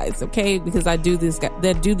beg you guys, okay? Because I do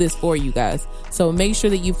this for you guys. So make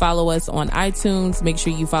sure that you follow us on iTunes. Make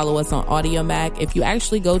sure you follow us on AudioMac. If you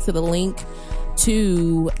actually go to the link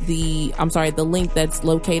the link that's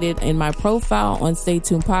located in my profile on Stay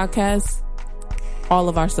Tuned Podcast, all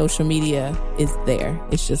of our social media is there.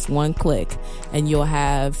 It's just one click and you'll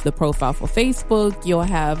have the profile for Facebook. You'll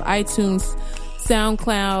have iTunes,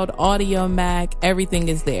 SoundCloud, AudioMac, everything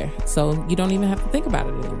is there. So you don't even have to think about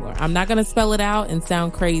it anymore. I'm not going to spell it out and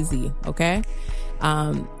sound crazy. Okay.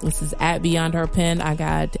 This is at Beyond Her Pen. I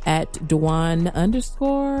got at Dwan _.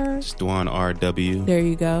 It's Dwan RW. There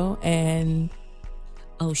you go. And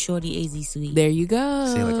Shorty AZ Sweet. There you go.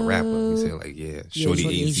 Say it like a rapper. You say it like,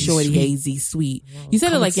 Shorty AZ Sweet. Shorty AZ Sweet. You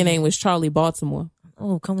said it like your name was Charlie Baltimore.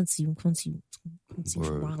 Oh, come and see. Okay.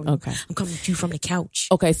 I'm coming to you from the couch.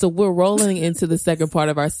 Okay, so we're rolling into the second part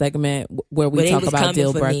of our segment where we talk about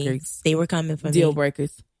deal breakers. They were coming for deal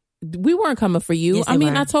breakers. We weren't coming for you. Yes,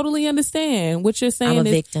 I totally understand what you're saying. I'm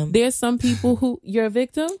a victim. There's some people who you're a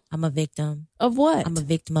victim. I'm a victim of what? I'm a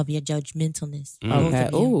victim of your judgmentalness. Okay.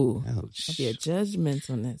 Ooh, ouch. Of your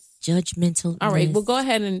judgmentalness. Judgmental. All right. Well, go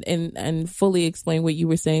ahead and fully explain what you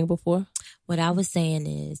were saying before. What I was saying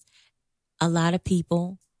is, a lot of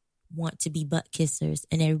people want to be butt kissers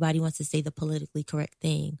and everybody wants to say the politically correct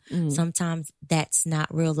thing. Sometimes that's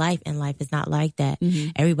not real life, and life is not like that.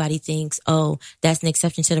 Everybody thinks, oh, that's an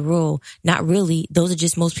exception to the rule. Not really. Those are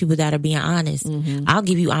just most people that are being honest. I'll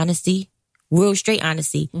give you honesty, real straight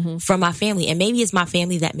honesty from my family. And maybe it's my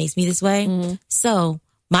family that makes me this way. So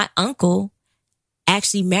my uncle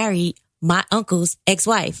actually married my uncle's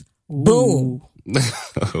ex-wife. Boom.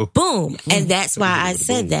 Boom. And that's why I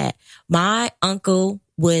said that. My uncle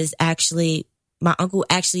actually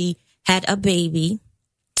had a baby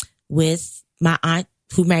with my aunt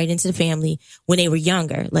who married into the family when they were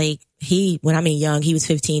younger. Like when I mean young, he was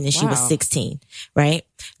 15 and she was 16, right?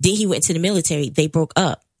 Then he went to the military. They broke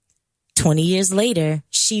up. 20 years later,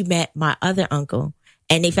 she met my other uncle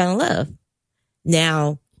and they fell in love.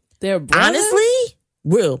 Now, they're brothers? Honestly,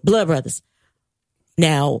 real blood brothers.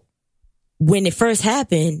 Now, when it first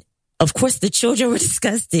happened, of course, the children were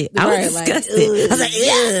disgusted. I was disgusted. I was like,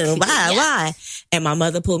 ew, why? And my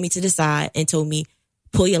mother pulled me to the side and told me,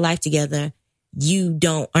 pull your life together. You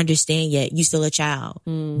don't understand yet. You still a child.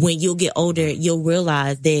 When you'll get older, you'll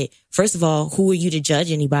realize that, first of all, who are you to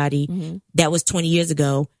judge anybody? That was 20 years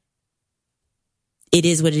ago. It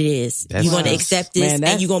is what it is. You're going to accept this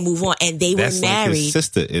and you're going to move on. And they were married. Like his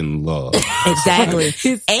sister-in-law. Exactly.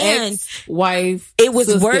 His and wife. It was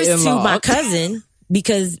worse to my cousin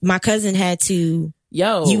because my cousin had to,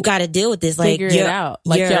 you got to deal with this. Like, figure it out.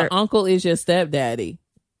 Like your uncle is your stepdaddy.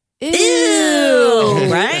 Ew.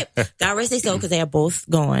 Right? God rest their soul because they are both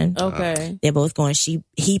gone. Okay. They're both gone.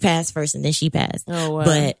 He passed first and then she passed. Oh, wow.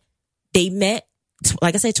 But they met,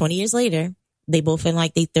 like I said, 20 years later. They both in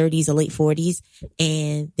like their 30s or late 40s,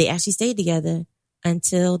 and they actually stayed together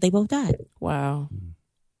until they both died. Wow.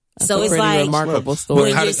 That's so it's like remarkable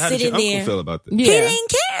story. When you're sitting there, feel about this? He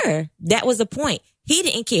didn't care. That was the point. He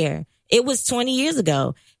didn't care. It was 20 years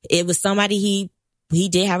ago. It was somebody he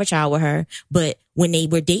did have a child with her, but when they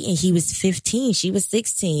were dating, he was 15, she was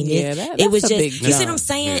 16. Yeah, it was a just, big you see what I'm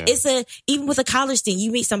saying? Yeah. Even with a college thing,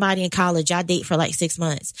 you meet somebody in college, I date for like 6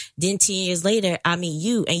 months. Then 10 years later, I meet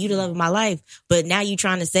you and you the love of my life. But now you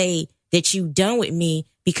trying to say that you done with me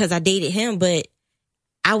because I dated him, but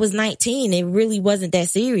I was 19. It really wasn't that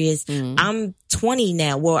serious. I'm 20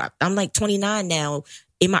 now. Well, I'm like 29 now.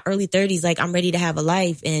 In my early 30s, like I'm ready to have a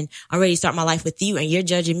life and I'm ready to start my life with you. And you're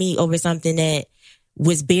judging me over something that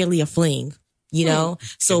was barely a fling, you know?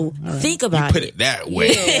 So think about put it that way,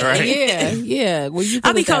 right? Yeah. Well, you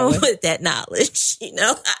I'll be coming with that knowledge, you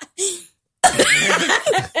know?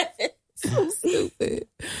 So stupid.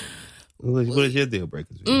 What is your deal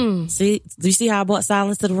breakers? See, do you see how I brought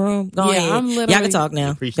silence to the room? Go ahead. Y'all can talk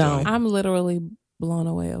now. I'm literally blown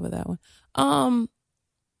away over that one.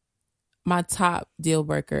 My top deal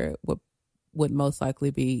breaker would most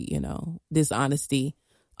likely be, dishonesty.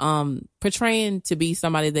 Portraying to be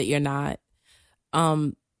somebody that you're not.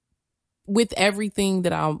 With everything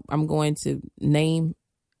that I'm going to name,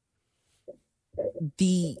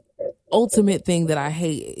 the ultimate thing that I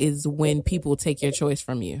hate is when people take your choice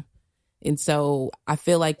from you. And so I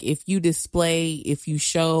feel like if you display, if you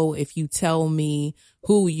show, if you tell me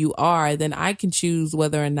who you are, then I can choose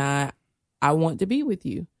whether or not I want to be with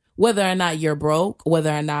you. Whether or not you're broke,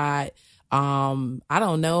 whether or not I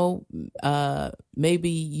don't know. Maybe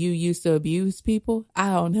you used to abuse people.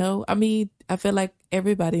 I don't know. I mean, I feel like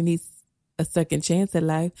everybody needs a second chance at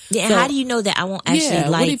life. Yeah. So, and how do you know that I won't actually like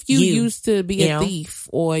you? What if you used to be a thief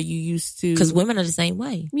or you used to? Because women are the same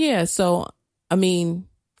way. Yeah. So, I mean,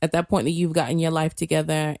 at that point that you've gotten your life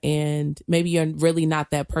together and maybe you're really not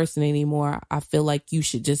that person anymore, I feel like you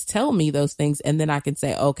should just tell me those things. And then I can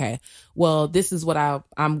say, okay, well, this is what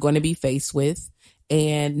I'm going to be faced with.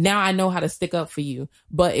 And now I know how to stick up for you.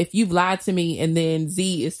 But if you've lied to me and then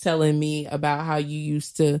Z is telling me about how you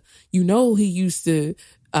used to, he used to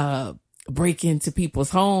break into people's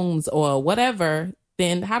homes or whatever,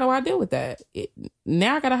 then how do I deal with that?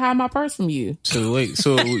 Now I got to hide my purse from you. So wait,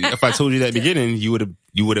 if I told you that at the beginning, you would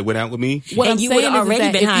have went out with me? What and I'm you would have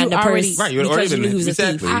already been hiding the purse. Right, you would have already been.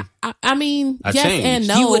 Exactly. I mean, yes changed. And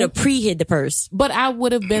no. You would have pre-hid the purse. But I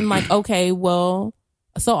would have been like, okay, well,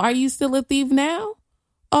 so are you still a thief now?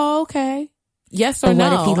 Oh, okay. Yes or but no?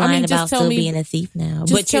 What if he lying about still me, being a thief now?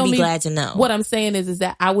 But you'd be glad to know. What I'm saying is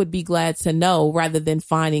that I would be glad to know rather than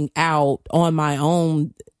finding out on my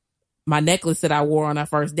own. My necklace that I wore on our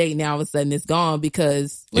first date, now all of a sudden it's gone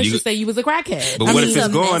because let's just say you was a crackhead. But what if it's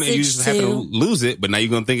gone and you just happen to lose it, but now you're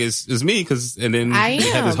going to think it's me and then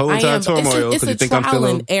you have this whole entire turmoil because you think I'm trial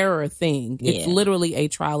and error thing. Yeah. It's literally a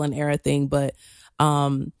trial and error thing, but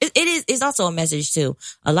it's also a message too.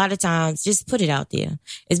 A lot of times, just put it out there.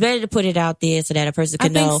 It's better to put it out there so that a person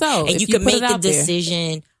can know, so. and you can make the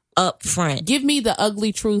decision up front. Give me the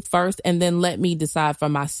ugly truth first, and then let me decide for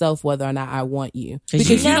myself whether or not I want you. 'Cause Because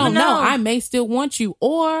you you never don't know. know. I may still want you,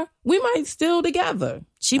 or we might still together.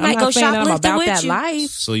 She I'm might not go saying that I'm shoplifting about with that you. life.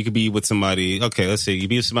 So you could be with somebody. Okay, let's say you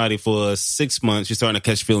be with somebody for 6 months. You're starting to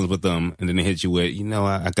catch feelings with them, and then they hit you with,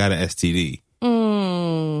 I got an STD. How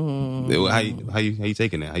you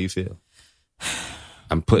taking that? How you feel?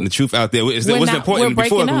 I'm putting the truth out there. It wasn't important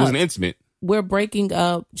before. It wasn't intimate. We're breaking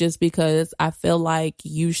up just because I feel like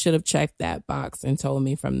you should have checked that box and told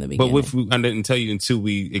me from the beginning. But I didn't tell you until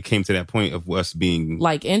it came to that point of us being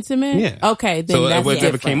like intimate. Yeah. Okay, then So that's it never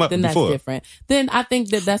different. came up then before. That's different. Then I think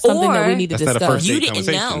that's something that we need to That's not a discuss. first You date didn't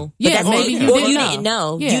conversation. know. Yeah, But maybe you you didn't didn't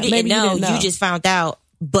know. Yeah, You didn't maybe you know. didn't know. You just found out.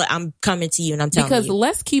 But I'm coming to you and I'm telling Because you.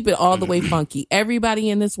 let's keep it all the way funky. Everybody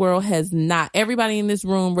in this world has not. Everybody in this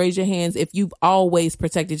room, raise your hands if you've always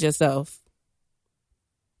protected yourself.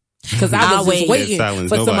 Because I was just waiting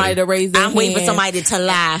for somebody to raise their hand. I'm waiting for somebody to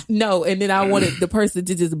lie. No, and then I wanted the person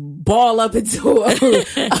to just ball up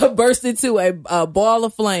into burst into a ball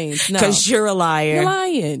of flames. No. Because you're a liar.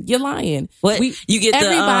 You're lying. What? You get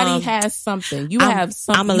everybody has something. You have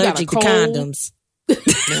something. I'm allergic to condoms. I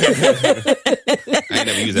ain't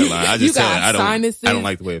never used that line. I just said I don't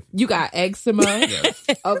like the way you got eczema.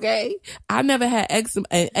 Okay, I never had eczema,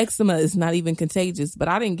 and eczema is not even contagious. But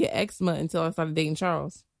I didn't get eczema until I started dating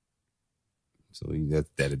Charles. So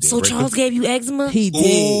Charles gave you eczema? He did.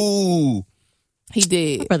 Ooh. He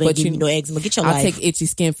did. But you know eczema. Get your I'll life. take itchy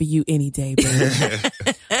skin for you any day, baby.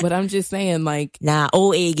 But I'm just saying, like, nah,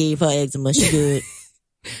 old A gave her eczema. She good.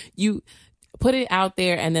 You put it out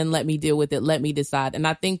there and then let me deal with it. Let me decide. And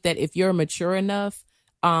I think that if you're mature enough,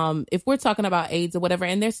 if we're talking about AIDS or whatever,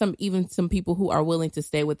 and there's some people who are willing to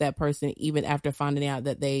stay with that person even after finding out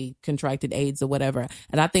that they contracted AIDS or whatever.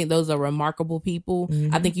 And I think those are remarkable people.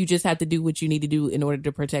 Mm-hmm. I think you just have to do what you need to do in order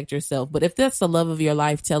to protect yourself. But if that's the love of your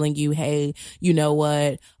life telling you, hey, you know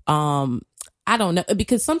what? I don't know,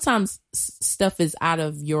 because sometimes stuff is out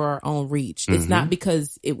of your own reach. It's not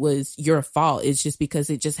because it was your fault. It's just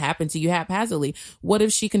because it just happened to you haphazardly. What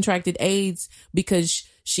if she contracted AIDS because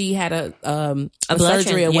she had a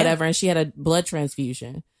surgery or whatever, and she had a blood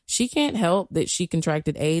transfusion? She can't help that she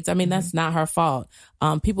contracted AIDS. I mean, that's not her fault.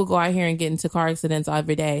 People go out here and get into car accidents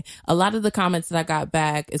every day. A lot of the comments that I got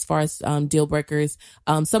back as far as deal breakers,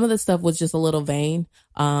 some of the stuff was just a little vain.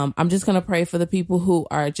 I'm just going to pray for the people who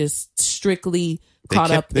are just strictly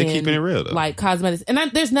caught up in keeping it real, though. Like cosmetics. And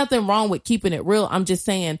there's nothing wrong with keeping it real. I'm just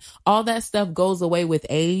saying all that stuff goes away with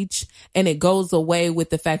age, and it goes away with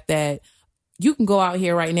the fact that you can go out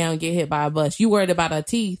here right now and get hit by a bus. You worried about her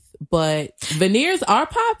teeth, but veneers are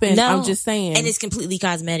popping. No, I'm just saying. And it's completely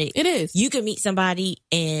cosmetic. It is. You can meet somebody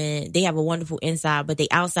and they have a wonderful inside, but they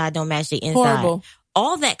outside don't match their inside. Horrible.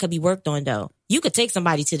 All that could be worked on, though. You could take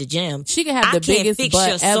somebody to the gym. She could have the biggest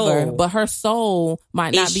butt ever, but her soul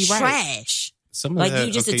might not be right. Trash.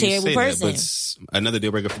 You just a terrible person. But another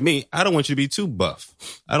deal breaker for me, I don't want you to be too buff.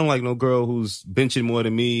 I don't like no girl who's benching more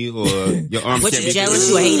than me, or your arms What, can't you be jealous?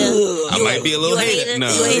 You a hater? I might be a little hater. No,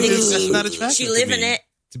 that's not attractive. She living it.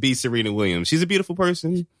 To be Serena Williams. She's a beautiful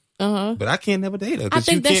person. But I can't never date her. I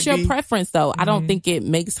think that's your preference, though. I don't think it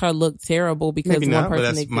makes her look terrible because maybe one not, person.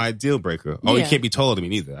 But that's my deal breaker. Oh, you can't be taller than me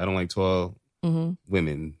neither. I don't like tall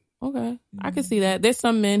women. Okay, I can see that. There's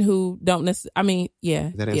some men who don't necessarily. I mean, yeah.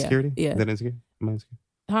 Is that insecurity? Yeah. Is that insecurity? Am I insecure?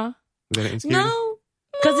 Huh? Is that insecurity? No,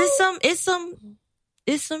 because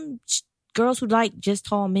it's some girls who like just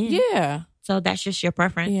tall men. Yeah. So that's just your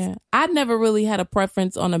preference. Yeah. I never really had a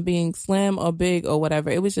preference on him being slim or big or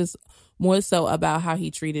whatever. It was just more so about how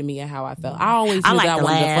he treated me and how I felt. I always knew that I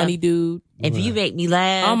wanted a funny dude. If you make me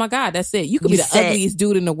laugh. Oh my God, that's it. You could be the ugliest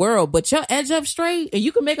dude in the world, but your edge up straight and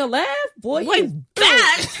you can make her laugh, boy. You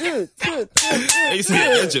bad. You see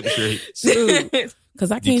edge up straight.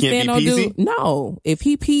 Because I can't stand no dude. No. If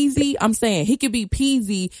he peasy, I'm saying he could be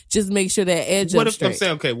peasy, just make sure that edge up straight. I'm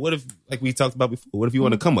saying, okay, what if, like we talked about before, what if you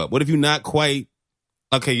want to come up? What if you're not quite,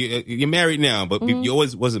 okay, you're married now, but you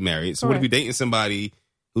always wasn't married. So what if you're dating somebody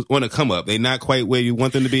who want to come up? They're not quite where you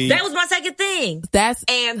want them to be. That was my second thing. That's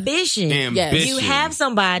ambition. Yes. You have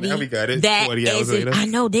somebody now we got it. that 40 hours later. I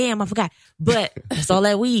know, damn, I forgot. But that's all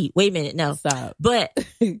that weed. Wait a minute, no. Stop. But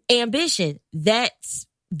ambition, that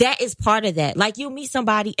is part of that. Like you'll meet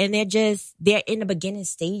somebody and they're in the beginning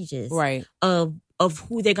stages, right, of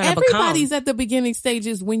who they're gonna become. Everybody's at the beginning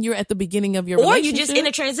stages when you're at the beginning of your relationship. Or you're just in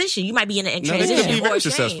a transition. You might be in a transition. They could be very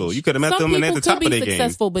successful. You could have met them and at the top of their game.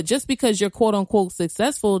 Successful, but just because you're quote unquote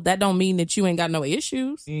successful, that don't mean that you ain't got no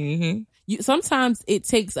issues. Mm-hmm. Sometimes it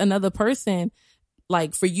takes another person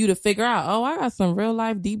like for you to figure out, oh, I got some real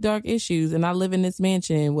life deep dark issues, and I live in this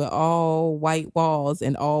mansion with all white walls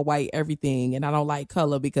and all white everything, and I don't like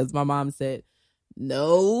color because my mom said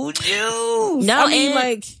no juice. No, I mean, and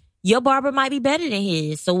like your barber might be better than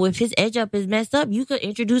his. So if his edge up is messed up, you could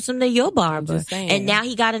introduce him to your barber. just saying. And now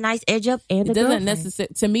he got a nice edge up and it a doesn't girlfriend.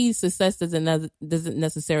 necessarily, to me, success doesn't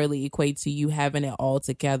necessarily equate to you having it all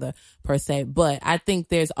together per se. But I think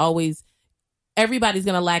there's always, everybody's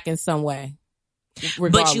gonna lack in some way.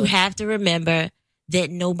 But you have to remember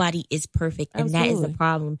that nobody is perfect, and that is the Absolutely.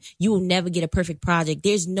 problem. You will never get a perfect project.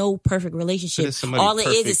 There's no perfect relationship. But somebody All it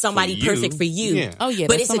perfect is somebody for you. perfect for you. Yeah. Oh yeah,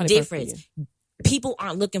 But that's it's a somebody perfect for difference. you. People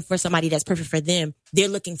aren't looking for somebody that's perfect for them. They're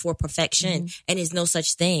looking for perfection, and there's no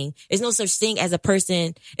such thing. There's no such thing as a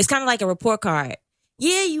person. It's kind of like a report card.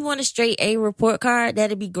 Yeah, you want a straight A report card,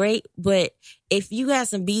 that'd be great. But if you have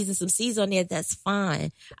some B's and some C's on there, that's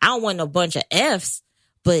fine. I don't want a bunch of F's,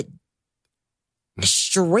 but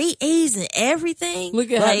straight A's and everything.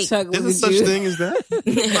 Look at like, how Chuck There's looked such at you. thing as that.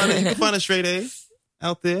 You can find a straight A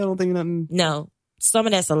out there. I don't think nothing. No, some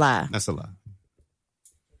of that's a lie. That's a lie.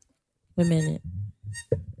 Wait a minute.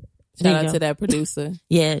 Shout There you out go. to that producer.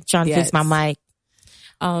 Yeah, trying to fix my mic.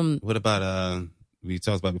 What about we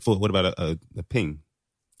talked about before? What about a ping?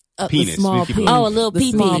 The Penis. small We keep peen. it- Oh, a little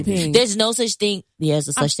The small pee-pee. peen. There's no such thing. Yeah, there's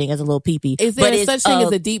a such thing as a little pee-pee. Is there But a it's, such thing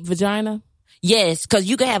as a deep vagina? Yes, because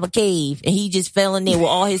you could have a cave and he just fell in there with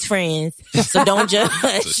all his friends. So don't judge.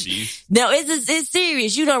 So she's No, it's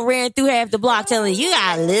serious. You done ran through half the block telling you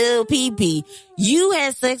got a little pee-pee. You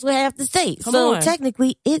had sex with half the state. Come so on.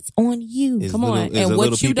 technically, it's on you. Is Come little- on. is a And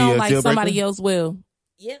little what you pee-pee don't a like, deal breaker? somebody else will.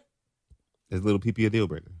 Yeah. Is little pee-pee a deal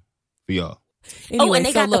breaker for y'all? Oh, Anyway, and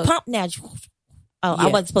they so got look, the pump now. Oh, I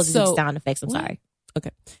Yeah. wasn't supposed to do So- sound effects. I'm What? sorry.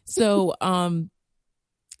 Okay. So,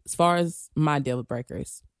 as far as my deal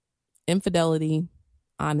breakers, infidelity,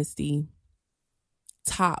 honesty,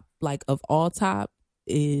 top, like of all top,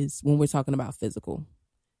 is when we're talking about physical.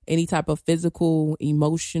 Any type of physical,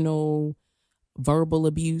 emotional, verbal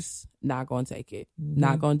abuse, not going to take it.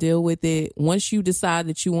 Not going to deal with it. Once you decide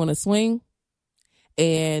that you want to swing,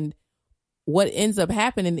 and what ends up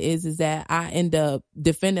happening is that I end up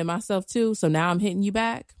defending myself too. So now I'm hitting you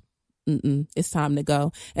back. It's time to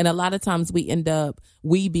go. And a lot of times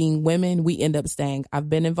we being women, we end up staying. I've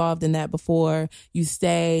been involved in that before. You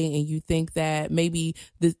stay and you think that maybe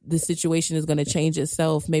the situation is going to change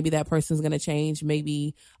itself. Maybe that person's going to change.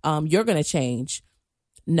 Maybe you're going to change.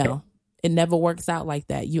 No, it never works out like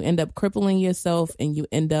that. You end up crippling yourself and you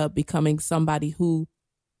end up becoming somebody who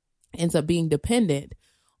ends up being dependent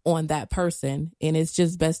on that person. And it's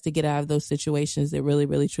just best to get out of those situations. It really,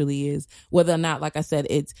 really, truly is. Whether or not, like I said,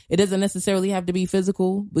 it doesn't necessarily have to be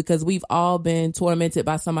physical, because we've all been tormented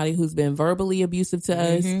by somebody who's been verbally abusive to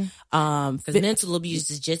us. Because mental abuse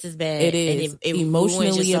is just as bad. It is And it ruins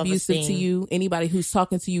emotionally your abusive to self-esteem. you. Anybody who's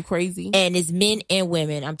talking to you crazy. And it's men and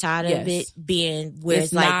women. I'm tired of Yes. it being where It's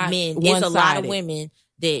it's like not men. There's a lot of one-sided. women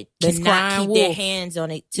that That's cannot crying keep their wolf. hands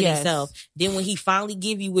on it to Yes. themselves. Then when he finally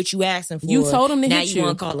give you what you asking for, You told him to now hit you you.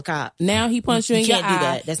 want to call the cops. Now he punched you in your can't do eye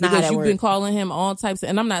that. That's not how because that you've been works. calling him all types of,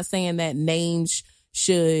 and I'm not saying that names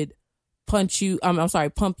should punch you.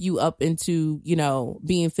 Pump you up into,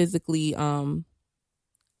 being physically,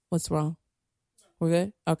 what's wrong? We're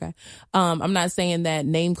good? Okay. I'm not saying that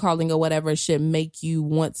name calling or whatever should make you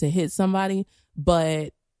want to hit somebody,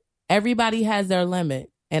 but everybody has their limit.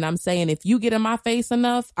 And I'm saying, if you get in my face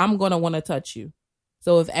enough, I'm going to want to touch you.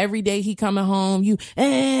 So if every day he coming home, you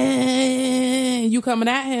coming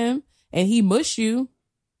at him and he mush you,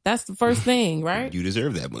 that's the first thing, right? You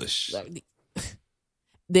deserve that mush.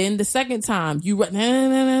 Then the second time you run,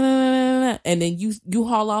 and then you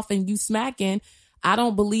haul off and you smacking. I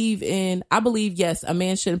believe, yes, a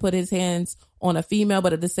man shouldn't put his hands on a female,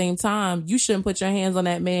 but at the same time, you shouldn't put your hands on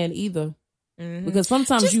that man either. Because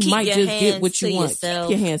sometimes Just you keep might your just get hands what you to want. yourself.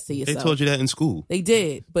 Keep your hands to They yourself. told you that in school. They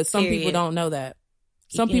did, but some people Period. don't know that.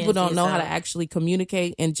 Keep Some your people hands to don't know how to yourself. actually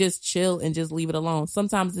communicate and just chill and just leave it alone.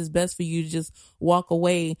 Sometimes it's best for you to just walk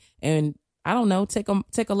away and, I don't know, take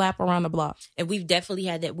a lap around the block. And we've definitely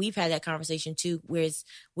had that. We've had that conversation too, where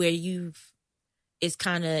you're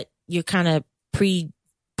kind of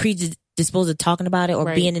predisposed to talking about it or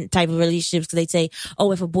Right. being in type of relationships, because they say,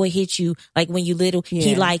 oh, if a boy hits you, like when you little,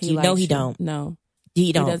 he Yeah, like you. No, likes he you. don't. No,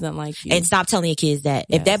 He don't. he doesn't like you. And stop telling your kids that.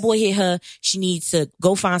 If that Yes. boy hit her, she needs to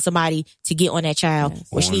go find somebody to get on that child, Yes.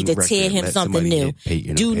 or she On needs to record, tear him let something somebody new. get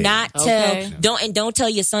Peyton Do a pay. not Okay. don't tell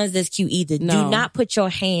your sons that's cute either. No. Do not put your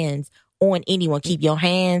hands on anyone. Keep your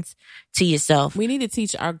hands to yourself. We need to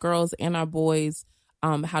teach our girls and our boys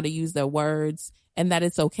how to use their words, and that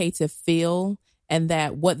it's okay to feel, and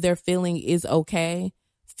that what they're feeling is okay.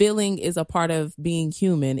 feeling is a part of being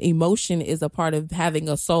human. Emotion is a part of having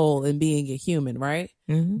a soul and being a human, right?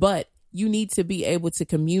 Mm-hmm. But you need to be able to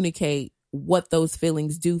communicate what those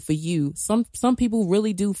feelings do for you. Some people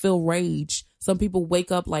really do feel rage. Some people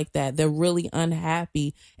wake up like that. They're really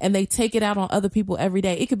unhappy and they take it out on other people every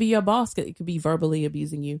day. It could be your boss. It could be verbally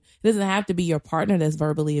abusing you. It doesn't have to be your partner that's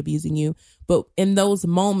verbally abusing you. But in those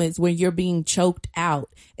moments when you're being choked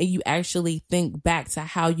out and you actually think back to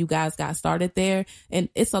how you guys got started there, and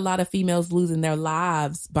it's a lot of females losing their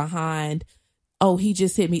lives behind, oh, he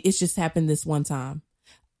just hit me. It's just happened this one time.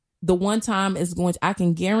 The one time is going to, I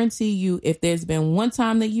can guarantee you, if there's been one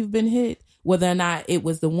time that you've been hit, whether or not it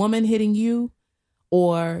was the woman hitting you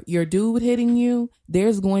or your dude hitting you,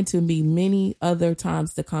 there's going to be many other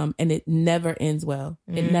times to come, and it never ends well.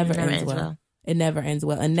 It never ends well. It never ends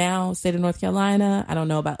well. And now, state of North Carolina, I don't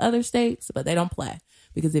know about other states, but they don't play.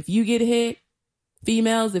 Because if you get hit,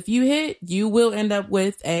 females, if you hit, you will end up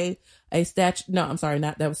with that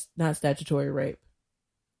was not statutory rape.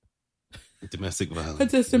 Domestic violence.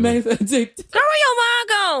 Where your mind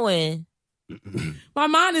going? My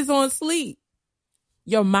mind is on sleep.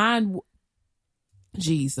 Your mind,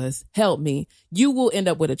 Jesus, help me. You will end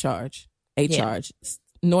up with a charge. Charge.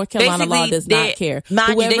 North Carolina law does not care.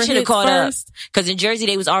 Mind you, they should have caught up. Because in Jersey,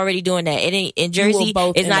 they was already doing that. In Jersey,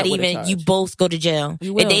 it's not even, you both go to jail.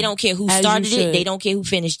 And they don't care who started it. They don't care who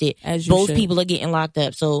finished it. Both people are getting locked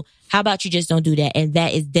up. So how about you just don't do that? And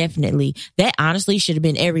that is definitely, that honestly should have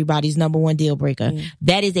been everybody's number one deal breaker. Yeah.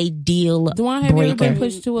 That is a deal breaker. Have you ever been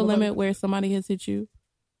pushed to a limit where somebody has hit you?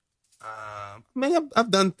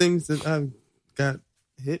 I've done things that I've got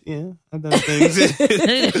hit, yeah. I've done things.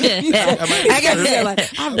 I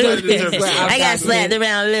got slapped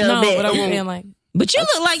around a little bit. But I'm saying, like, but you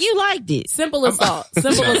look like you liked it. Simple assault.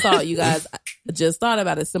 Simple assault, you guys. I just thought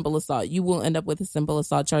about it. Simple assault. You will end up with a simple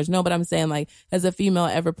assault charge. No, but I'm saying, like, has a female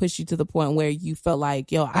ever pushed you to the point where you felt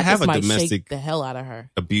like, yo, I just might shake the hell out of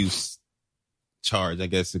her? Abuse charge, I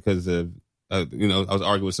guess, because of, I was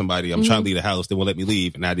arguing with somebody. I'm trying to leave the house. They won't let me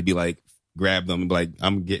leave. And I had to be like, grab them and be like,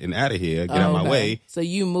 I'm getting out of here. Get out of my way. So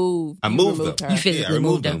you moved. I moved them. You physically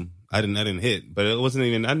moved them. I didn't hit, but it wasn't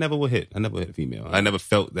even, I never would hit. I never hit a female. I never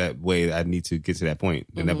felt that way. I need to get to that point.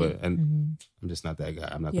 I'm just not that guy.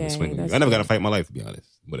 I'm not going to swing with you. I never got to fight in my life, to be honest,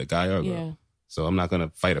 with a guy or a girl. Yeah. So I'm not going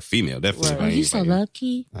to fight a female, definitely. Right. You so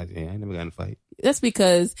lucky. I never got in a fight. That's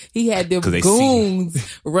because he had them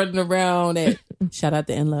goons running around at, shout out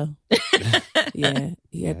to Enlo. Yeah.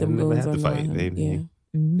 He had them goons running around.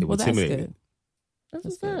 Well, that's good. That's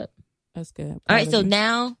what's up. That's good. All right, so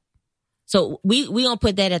now, we gonna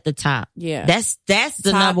put that at the top. Yeah, that's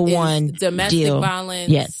the number one domestic deal. Violence.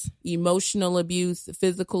 Yes, emotional abuse,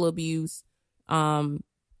 physical abuse. Mine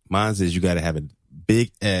says you got to have a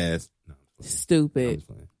big ass. No, stupid.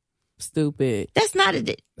 That's not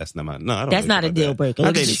a. That's not my. No, I don't. That's not a deal breaker.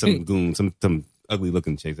 I dated some goons, some ugly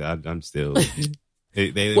looking chicks. I'm still.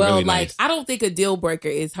 They well, really like nice. I don't think a deal breaker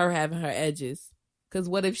is her having her edges. Because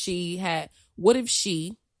what if she,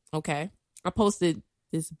 okay, I posted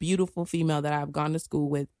this beautiful female that I've gone to school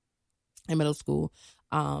with in middle school.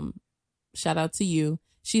 Shout out to you.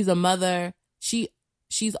 She's a mother.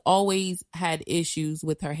 She's always had issues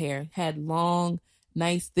with her hair, had long,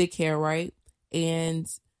 nice, thick hair, right? And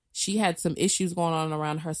she had some issues going on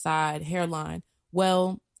around her side hairline.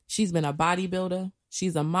 Well, she's been a bodybuilder.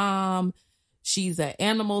 She's a mom. She's an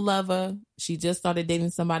animal lover. She just started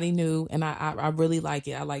dating somebody new, and I really like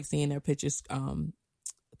it. I like seeing their pictures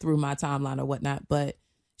through my timeline or whatnot. But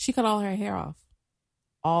she cut all her hair off,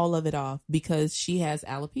 all of it off, because she has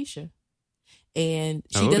alopecia, and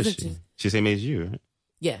she doesn't. She's the same age as you, right?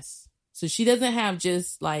 Yes. So she doesn't have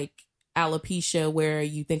just like alopecia where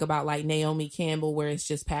you think about like Naomi Campbell, where it's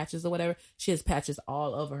just patches or whatever. She has patches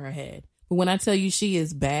all over her head. But when I tell you she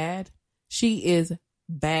is bad, she is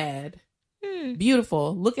bad.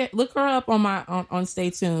 Beautiful. Look her up on Stay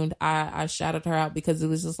Tuned. I shouted her out because it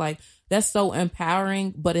was just like, that's so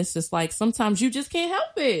empowering, but it's just like sometimes you just can't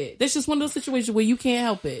help it. That's just one of those situations where you can't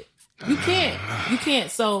help it. You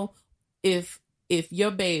can't. So if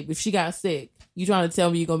your babe, if she got sick, you trying to tell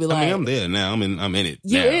me you're gonna be like, I'm there now. I'm in it.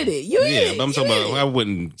 You're in it. You in it. But I'm talking about I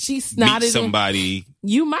wouldn't. She's not meet somebody.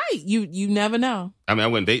 You might. You never know. I mean, I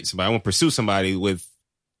wouldn't date somebody. I wouldn't pursue somebody with.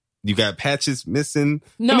 You got patches missing.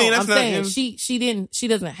 No, I mean, that's I'm saying she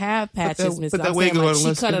doesn't have patches missing. I'm saying like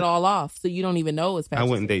she cut it all off, so you don't even know it's patches. I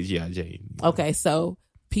wouldn't date G.I. Jane. Okay, so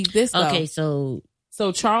peep this though. Okay, so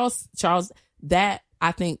Charles, that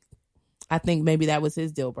I think maybe that was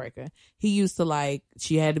his deal breaker. He used to like,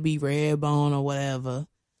 she had to be red bone or whatever,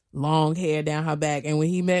 long hair down her back, and when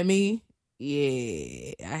he met me,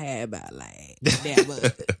 yeah, I had about like that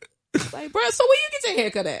much. Like, bro, so where you get your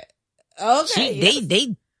haircut at? Okay.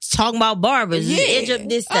 They talking about barbers. Yeah. Edge up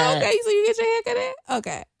this side. Okay, so you get your haircut at?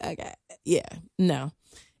 Okay. Yeah. No.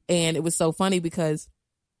 And it was so funny because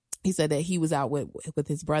he said that he was out with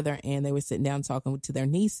his brother and they were sitting down talking to their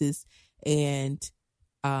nieces, and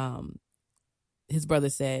his brother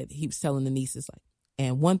said, he was telling the nieces, like,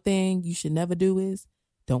 and one thing you should never do is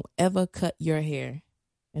don't ever cut your hair.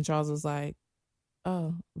 And Charles was like,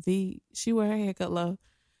 oh, V, she wear her haircut low.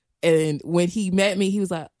 And when he met me, he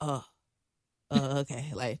was like,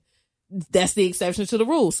 okay. Like, that's the exception to the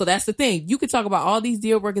rule. So that's the thing. You could talk about all these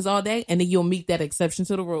deal breakers all day, and then you'll meet that exception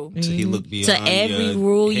to the rule. So he looked beyond to every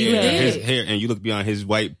rule hair, you have. his hair, and you look beyond his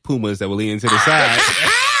white Pumas that were leaning to the side.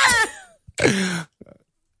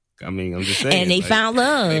 I mean, I'm just saying. And they found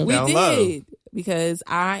love. We did. Because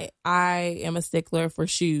I am a stickler for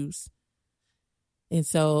shoes. And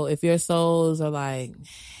so if your souls are like,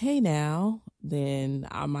 hey now, then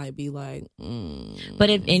I might be like, But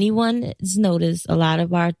if anyone has noticed, a lot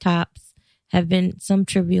of our tops have been some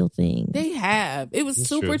trivial things. They have. It was That's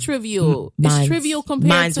super true. trivial. It's trivial compared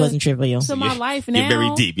Mine's wasn't trivial. to my life now. You're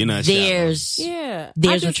very deep. You're not Theirs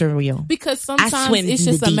were trivial. Because I sometimes swim it's in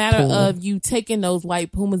the just a deep matter pool. of you taking those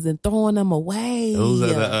white Pumas and throwing them away. Those are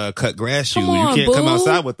the cut grass shoes. Come on, You can't come boo.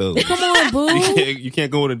 outside with those. Come on, boo. You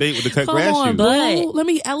can't go on a date with the cut Come grass on, shoes. boo. But Let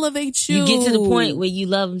me elevate you. You get to the point where you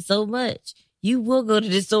love them so much, you will go to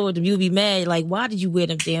the store with them. You'll be mad. Like, why did you wear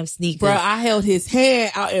them damn sneakers? Bro, I held his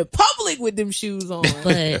hand out in public with them shoes on.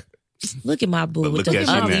 But look at my boo But with look them at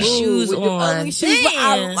you ugly now. shoes with them on. ugly shoes, but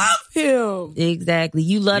I Damn. love him. Exactly.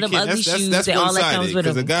 You love them ugly shoes and all that comes with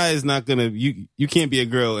Because a them. guy is not gonna. You can't be a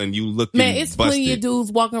girl and you look. Man, it's busted. plenty of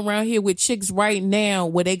dudes walking around here with chicks right now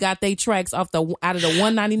where they got their tracks out of the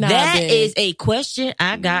 $199. That bin. is a question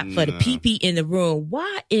I got for the PP in the room.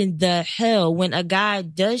 Why in the hell, when a guy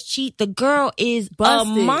does cheat, the girl is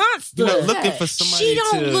Busted. a monster? You're not looking for somebody. She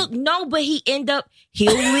don't to, look but he end up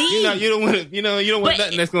he'll leave. You don't want to. You don't want But-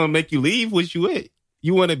 nothing that's gonna make you leave. What you with?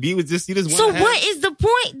 You want to be with this? You just want. So what is the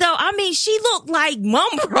point though? I mean, she looked like Mum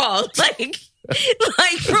Bra,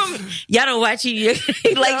 like from y'all don't watch you. Like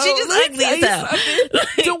she just ugly as hell.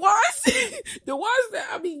 The worst.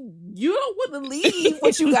 I mean, you don't want to leave,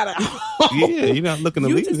 but you gotta. Yeah, you're not looking to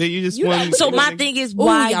You leave. just- You just you want. not- So my thing is, Ooh,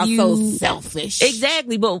 why y'all you so selfish?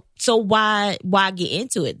 Exactly, but so why get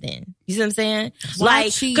into it then? You see what I'm saying? Why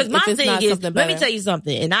Like, cheat because my if it's thing not is, something let me better? tell you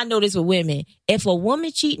something, and I know this with women. If a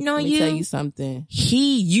woman cheating on Let me tell you something.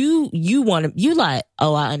 you want to, you like,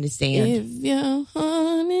 oh, I understand. If your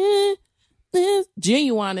honey is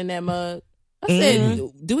genuine in that mug. I said,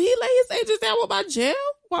 do he lay his angels down with my gel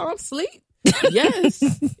while I'm asleep? Yes.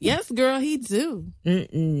 Yes, girl, he do.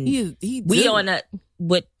 Mm-mm. He do. We on a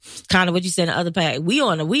what kind of what you said in the other pack. We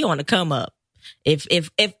on a come up. If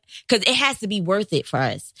because it has to be worth it for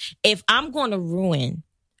us. If I'm going to ruin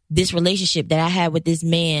this relationship that I had with this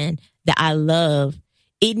man that I love,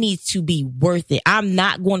 it needs to be worth it. I'm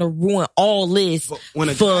not going to ruin all this But when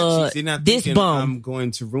a for guy cheats, they're not this thinking, bum. I'm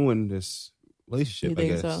going to ruin this relationship. You I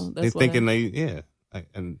think guess so? they're That's thinking what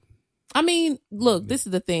and I mean, look, this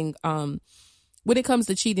is the thing. When it comes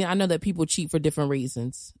to cheating, I know that people cheat for different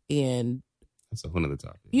reasons, and that's a whole other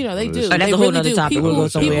topic. you know they do. that's They a whole really nother do. topic. We'll go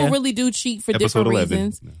somewhere. People really do cheat for Episode different 11.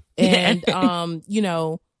 reasons, and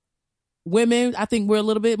women, I think we're a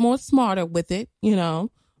little bit more smarter with it.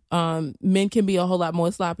 Men can be a whole lot more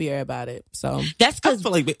sloppier about it. So that's I because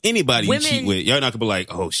feel like anybody women- you cheat with, you're not gonna be like,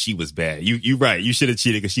 oh, she was bad. You right. You should have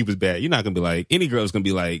cheated because she was bad. You're not gonna be like, any girl's gonna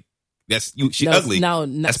be like, that's you. She ugly. No,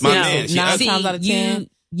 That's my man. She 9 ugly. times out of 10,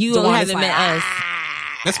 you Dewan is haven't like, met us.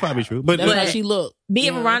 That's probably true. But That's But- how she look. Me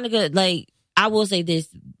and Yeah. Veronica, like, I will say this: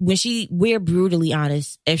 we're brutally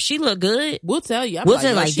honest. If she look good, We'll tell you. I'm we'll say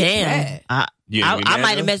yo, like, shit's damn, bad. I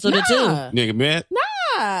might have messed with her too. Nah. You get mad?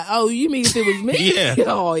 Oh, you mean if it was me? Yeah.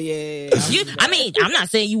 Oh yeah. I mean, I'm not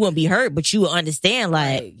saying you wouldn't be hurt, but you would understand,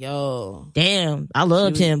 like, Like, yo. damn, I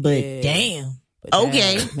loved him, but Yeah. damn. But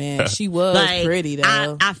Okay. damn, man, she was Like, pretty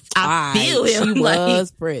though. I feel him. She like,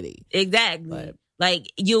 was pretty. exactly. But-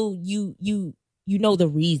 Like you know the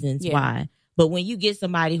reasons Yeah. why. But when you get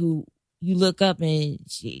somebody who you look up and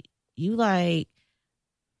you like,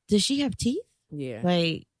 does she have teeth? Yeah.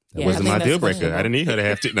 Like, That Yeah, I wasn't think my that's deal breaker. questionable. I didn't need her to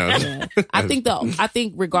have to. No. Yeah. I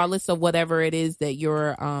think regardless of whatever it is that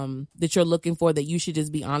you're looking for, that you should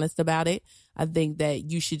just be honest about it. I think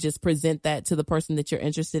that you should just present that to the person that you're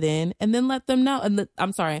interested in, and then let them know. And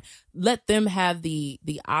let them have the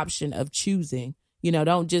option of choosing.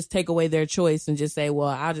 Don't just take away their choice and just say, well,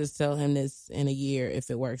 I'll just tell him this in a year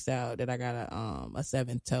if it works out that I got a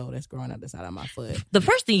seventh toe that's growing out the side of my foot. the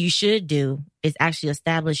first thing you should do is actually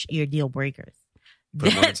establish your deal breakers. Put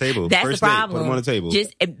them on the table. That's First the date, problem. put them on the table.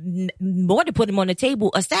 Just more to put them on the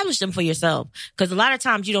table, establish them for yourself. Because a lot of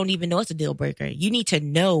times you don't even know it's a deal breaker. You need to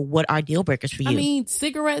know what are deal breakers for you. I mean,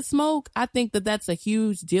 cigarette smoke, I think that's a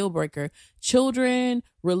huge deal breaker. Children,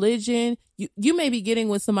 religion, you may be getting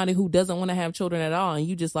with somebody who doesn't want to have children at all, and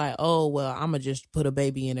you just like, oh, well, I'm going to just put a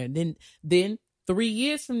baby in her. Then 3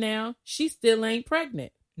 years from now, she still ain't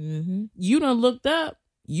pregnant. Mm-hmm. You done looked up.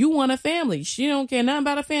 You want a family. She don't care nothing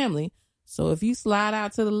about a family. So if you slide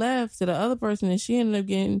out to the left to the other person and she ended up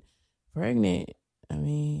getting pregnant, I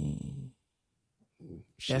mean,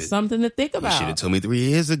 that's something to think about. You should have told me 3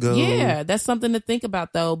 years ago. Yeah, that's something to think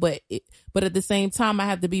about, though. But at the same time, I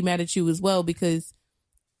have to be mad at you as well, because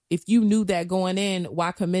if you knew that going in,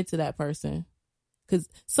 why commit to that person? Because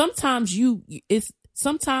sometimes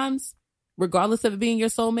regardless of it being your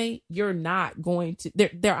soulmate, you're not going to,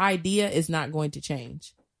 their idea is not going to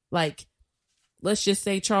change. Like, let's just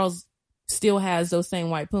say Charles still has those same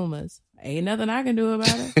white Pumas. Ain't nothing I can do about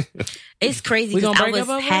it. It's crazy because I was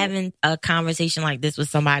having a conversation like this with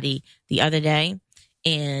somebody the other day,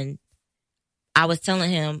 and I was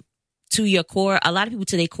telling him, to your core, a lot of people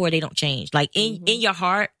to their core, they don't change. Like in your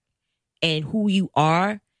heart and who you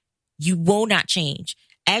are, you will not change.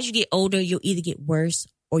 As you get older, you'll either get worse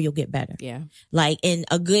or you'll get better. Yeah. Like, and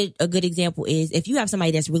a good example is if you have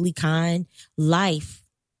somebody that's really kind, life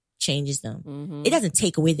changes them. Mm-hmm. It doesn't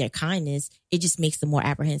take away their kindness. It just makes them more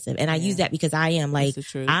apprehensive. And I use that because I am like,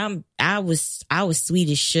 I was sweet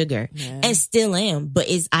as sugar and still am, but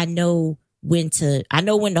I know when to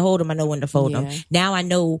hold them. I know when to fold them. Now I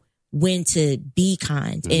know when to be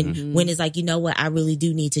kind and when it's like, you know what, I really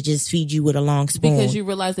do need to just feed you with a long spoon. Because you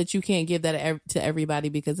realize that you can't give that to everybody,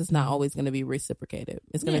 because it's not always going to be reciprocated.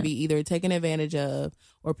 It's going to be either taken advantage of,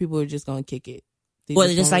 or people are just going to kick it. Well,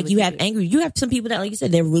 just like you have some people that, like you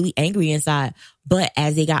said, they're really angry inside, but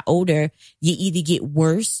as they got older, you either get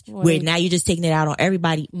worse, where now you're just taking it out on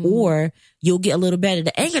everybody, or you'll get a little better.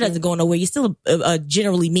 The anger doesn't go nowhere. You're still a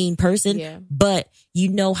generally mean person, but you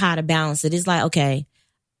know how to balance it. It's like, okay,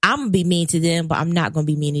 I'm going to be mean to them, but I'm not going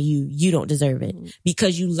to be mean to you. You don't deserve it.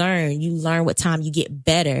 Because you learn what time you get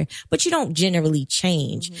better, but you don't generally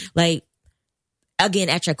change. Like, again,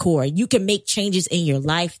 at your core, you can make changes in your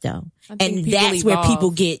life, though. And that's where people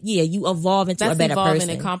get, you evolve into a better person. That's evolving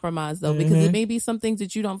and compromise, though, because it may be some things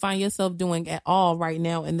that you don't find yourself doing at all right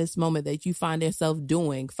now in this moment that you find yourself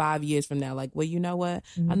doing 5 years from now. Like, well, you know what?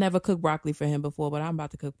 I never cooked broccoli for him before, but I'm about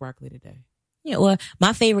to cook broccoli today. Yeah, well,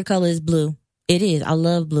 my favorite color is blue. It is. I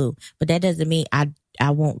love blue. But that doesn't mean I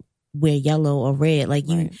won't wear yellow or red. Like,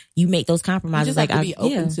 you make those compromises. You just have to be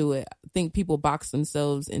open to it. I think people box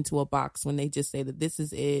themselves into a box when they just say that this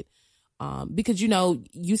is it. Because,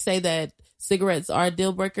 you say that cigarettes are a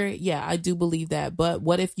deal breaker. Yeah, I do believe that. But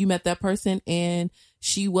what if you met that person and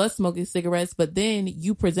she was smoking cigarettes, but then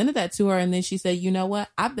you presented that to her and then she said, you know what?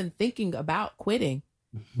 I've been thinking about quitting.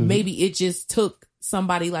 Maybe it just took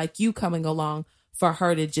somebody like you coming along for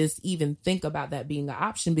her to just even think about that being an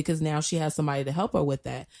option, because now she has somebody to help her with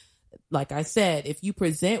that. Like I said, if you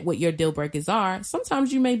present what your deal breakers are,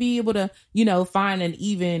 sometimes you may be able to, find an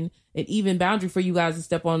even boundary for you guys to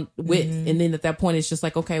step on with. And then at that point, it's just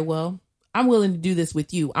like, okay, well, I'm willing to do this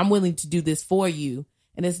with you. I'm willing to do this for you.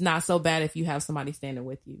 And it's not so bad if you have somebody standing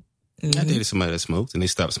with you. I dated somebody that smoked, and they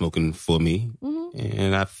stopped smoking for me.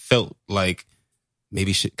 And I felt like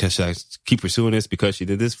maybe should I keep pursuing this because she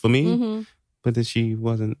did this for me? But then she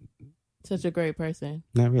wasn't such a great person.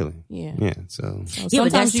 Not really. Yeah. Yeah. So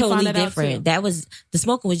but that's totally different. That was the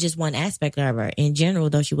smoking was just one aspect of her. In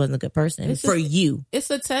general, though, she wasn't a good person for you.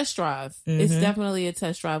 It's a test drive. It's definitely a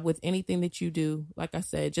test drive with anything that you do. Like I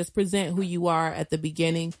said, just present who you are at the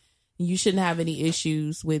beginning. You shouldn't have any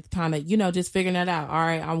issues with kind of, just figuring that out. All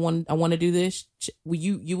right, I want to do this.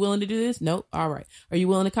 You willing to do this? Nope. All right. Are you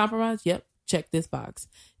willing to compromise? Yep. Check this box.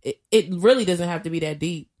 It really doesn't have to be that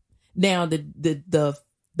deep. Now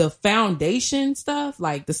the foundation stuff,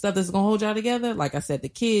 like the stuff that's gonna hold y'all together, like I said, the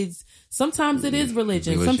kids, sometimes it is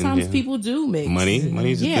religion. Sometimes people do mix money's a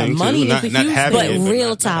thing money too. is a huge thing. But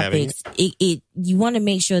real topics, you want to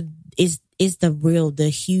make sure it's the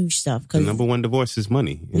huge stuff. The number one divorce is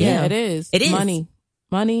money. Yeah, it is. It is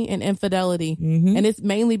money and infidelity, and it's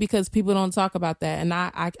mainly because people don't talk about that. And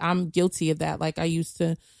I'm guilty of that. Like I used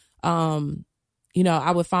to,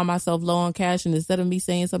 I would find myself low on cash, and instead of me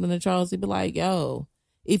saying something to Charles, he'd be like, "Yo,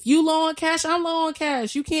 if you low on cash, I'm low on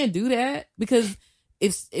cash. You can't do that, because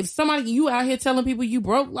if somebody, you out here telling people you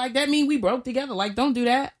broke, like that mean we broke together. Like, don't do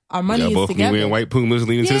that. Our money is together. Both wearing white Pumas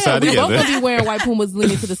leaning to the side together. Both gonna be wearing white Pumas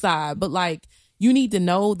leaning to the side. But like, you need to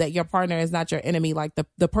know that your partner is not your enemy. Like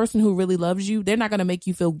the person who really loves you, they're not gonna make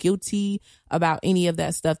you feel guilty about any of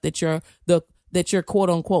that stuff that the that you're quote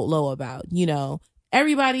unquote low about. You know,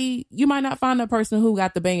 everybody, you might not find a person who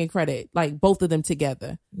got the banging credit, like both of them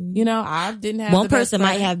together. You know, I didn't have one the best person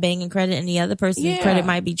might credit. have banging credit and the other person's credit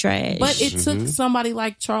might be trash. But it took somebody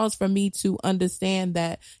like Charles for me to understand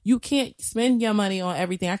that you can't spend your money on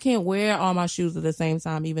everything. I can't wear all my shoes at the same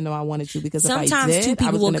time, even though I wanted to, because sometimes if I did, two people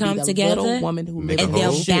I was will gonna come be the together little woman who lived and in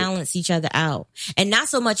they'll shit. balance each other out, and not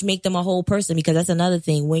so much make them a whole person, because that's another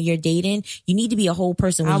thing. When you're dating, you need to be a whole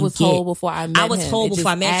person. When I was whole before I met him. I was whole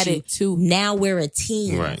before I met you. Now we're a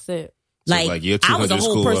team. Right. That's it. Like your 200 I was a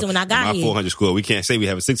whole score, person when I got my here. 400 score. We can't say we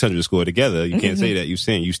have a 600 score together. You can't say that. You're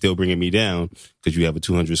saying you still bringing me down because you have a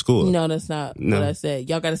 200 score. No, that's not what I said.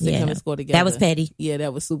 Y'all got a 600 score together. That was petty. Yeah,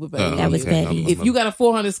 that was super petty. That was petty. If you got a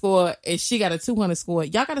 400 score and she got a 200 score,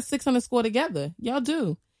 y'all got a 600 score together. Y'all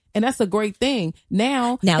do. And that's a great thing.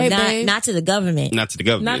 Now, hey, babe, not to the government. Not to the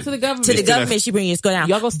government. Not to the government. To the government, she bring your score down.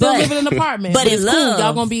 Y'all gonna still live in an apartment. But in it's love, cool.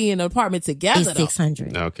 Y'all gonna be in an apartment together. It's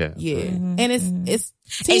 600. Okay. Yeah. And it's teamwork.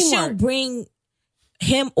 And she'll bring,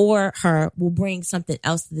 him or her will bring something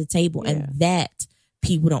else to the table, and that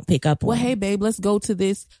people don't pick up on. Well, hey, babe, let's go to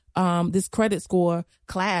this this credit score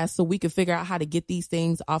class so we can figure out how to get these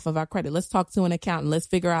things off of our credit. Let's talk to an accountant.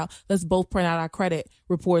 Let's both print out our credit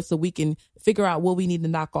reports so we can figure out what we need to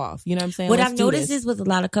knock off. You know what I'm saying? What I've noticed is with a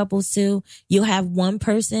lot of couples too, you'll have one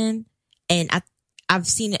person, and I've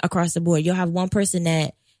seen it across the board. You'll have one person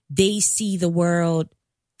that they see the world,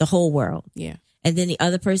 the whole world. Yeah. And then the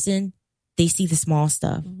other person, they see the small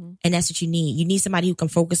stuff. And that's what you need. You need somebody who can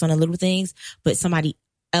focus on the little things, but somebody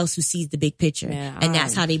else who sees the big picture. Yeah, and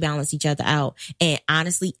that's how they balance each other out. And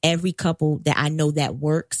honestly, every couple that I know that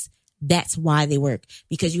works, that's why they work.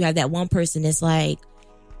 Because you have that one person that's like,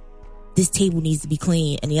 this table needs to be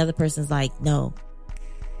clean. And the other person's like, no,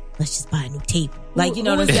 let's just buy a new table. Like, you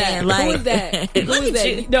know what I'm saying? Like, who is that? Who look is at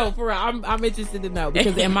that? you. No, for real. I'm interested to know,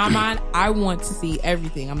 because in my mind, I want to see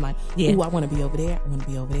everything. I'm like, ooh, I want to be over there. I want to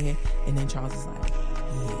be over there. And then Charles is like,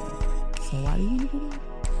 yeah. So why do you want to do that?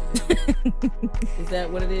 Is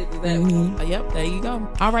that what it is? Is that yep, there you go.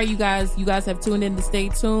 All right, you guys have tuned in to Stay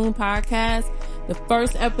Tuned podcast, the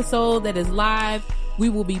first episode that is live. We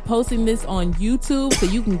will be posting this on YouTube, so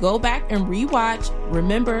you can go back and rewatch.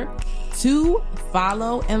 Remember to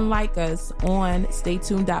follow and like us on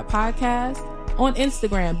staytuned.podcast. On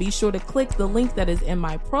Instagram, be sure to click the link that is in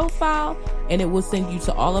my profile, and it will send you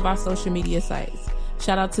to all of our social media sites.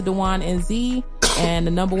 Shout out to Dewan and Z and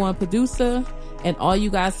the number one producer, and all you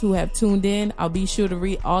guys who have tuned in. I'll be sure to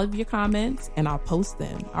read all of your comments and I'll post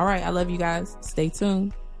them. All right, I love you guys. Stay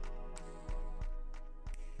tuned.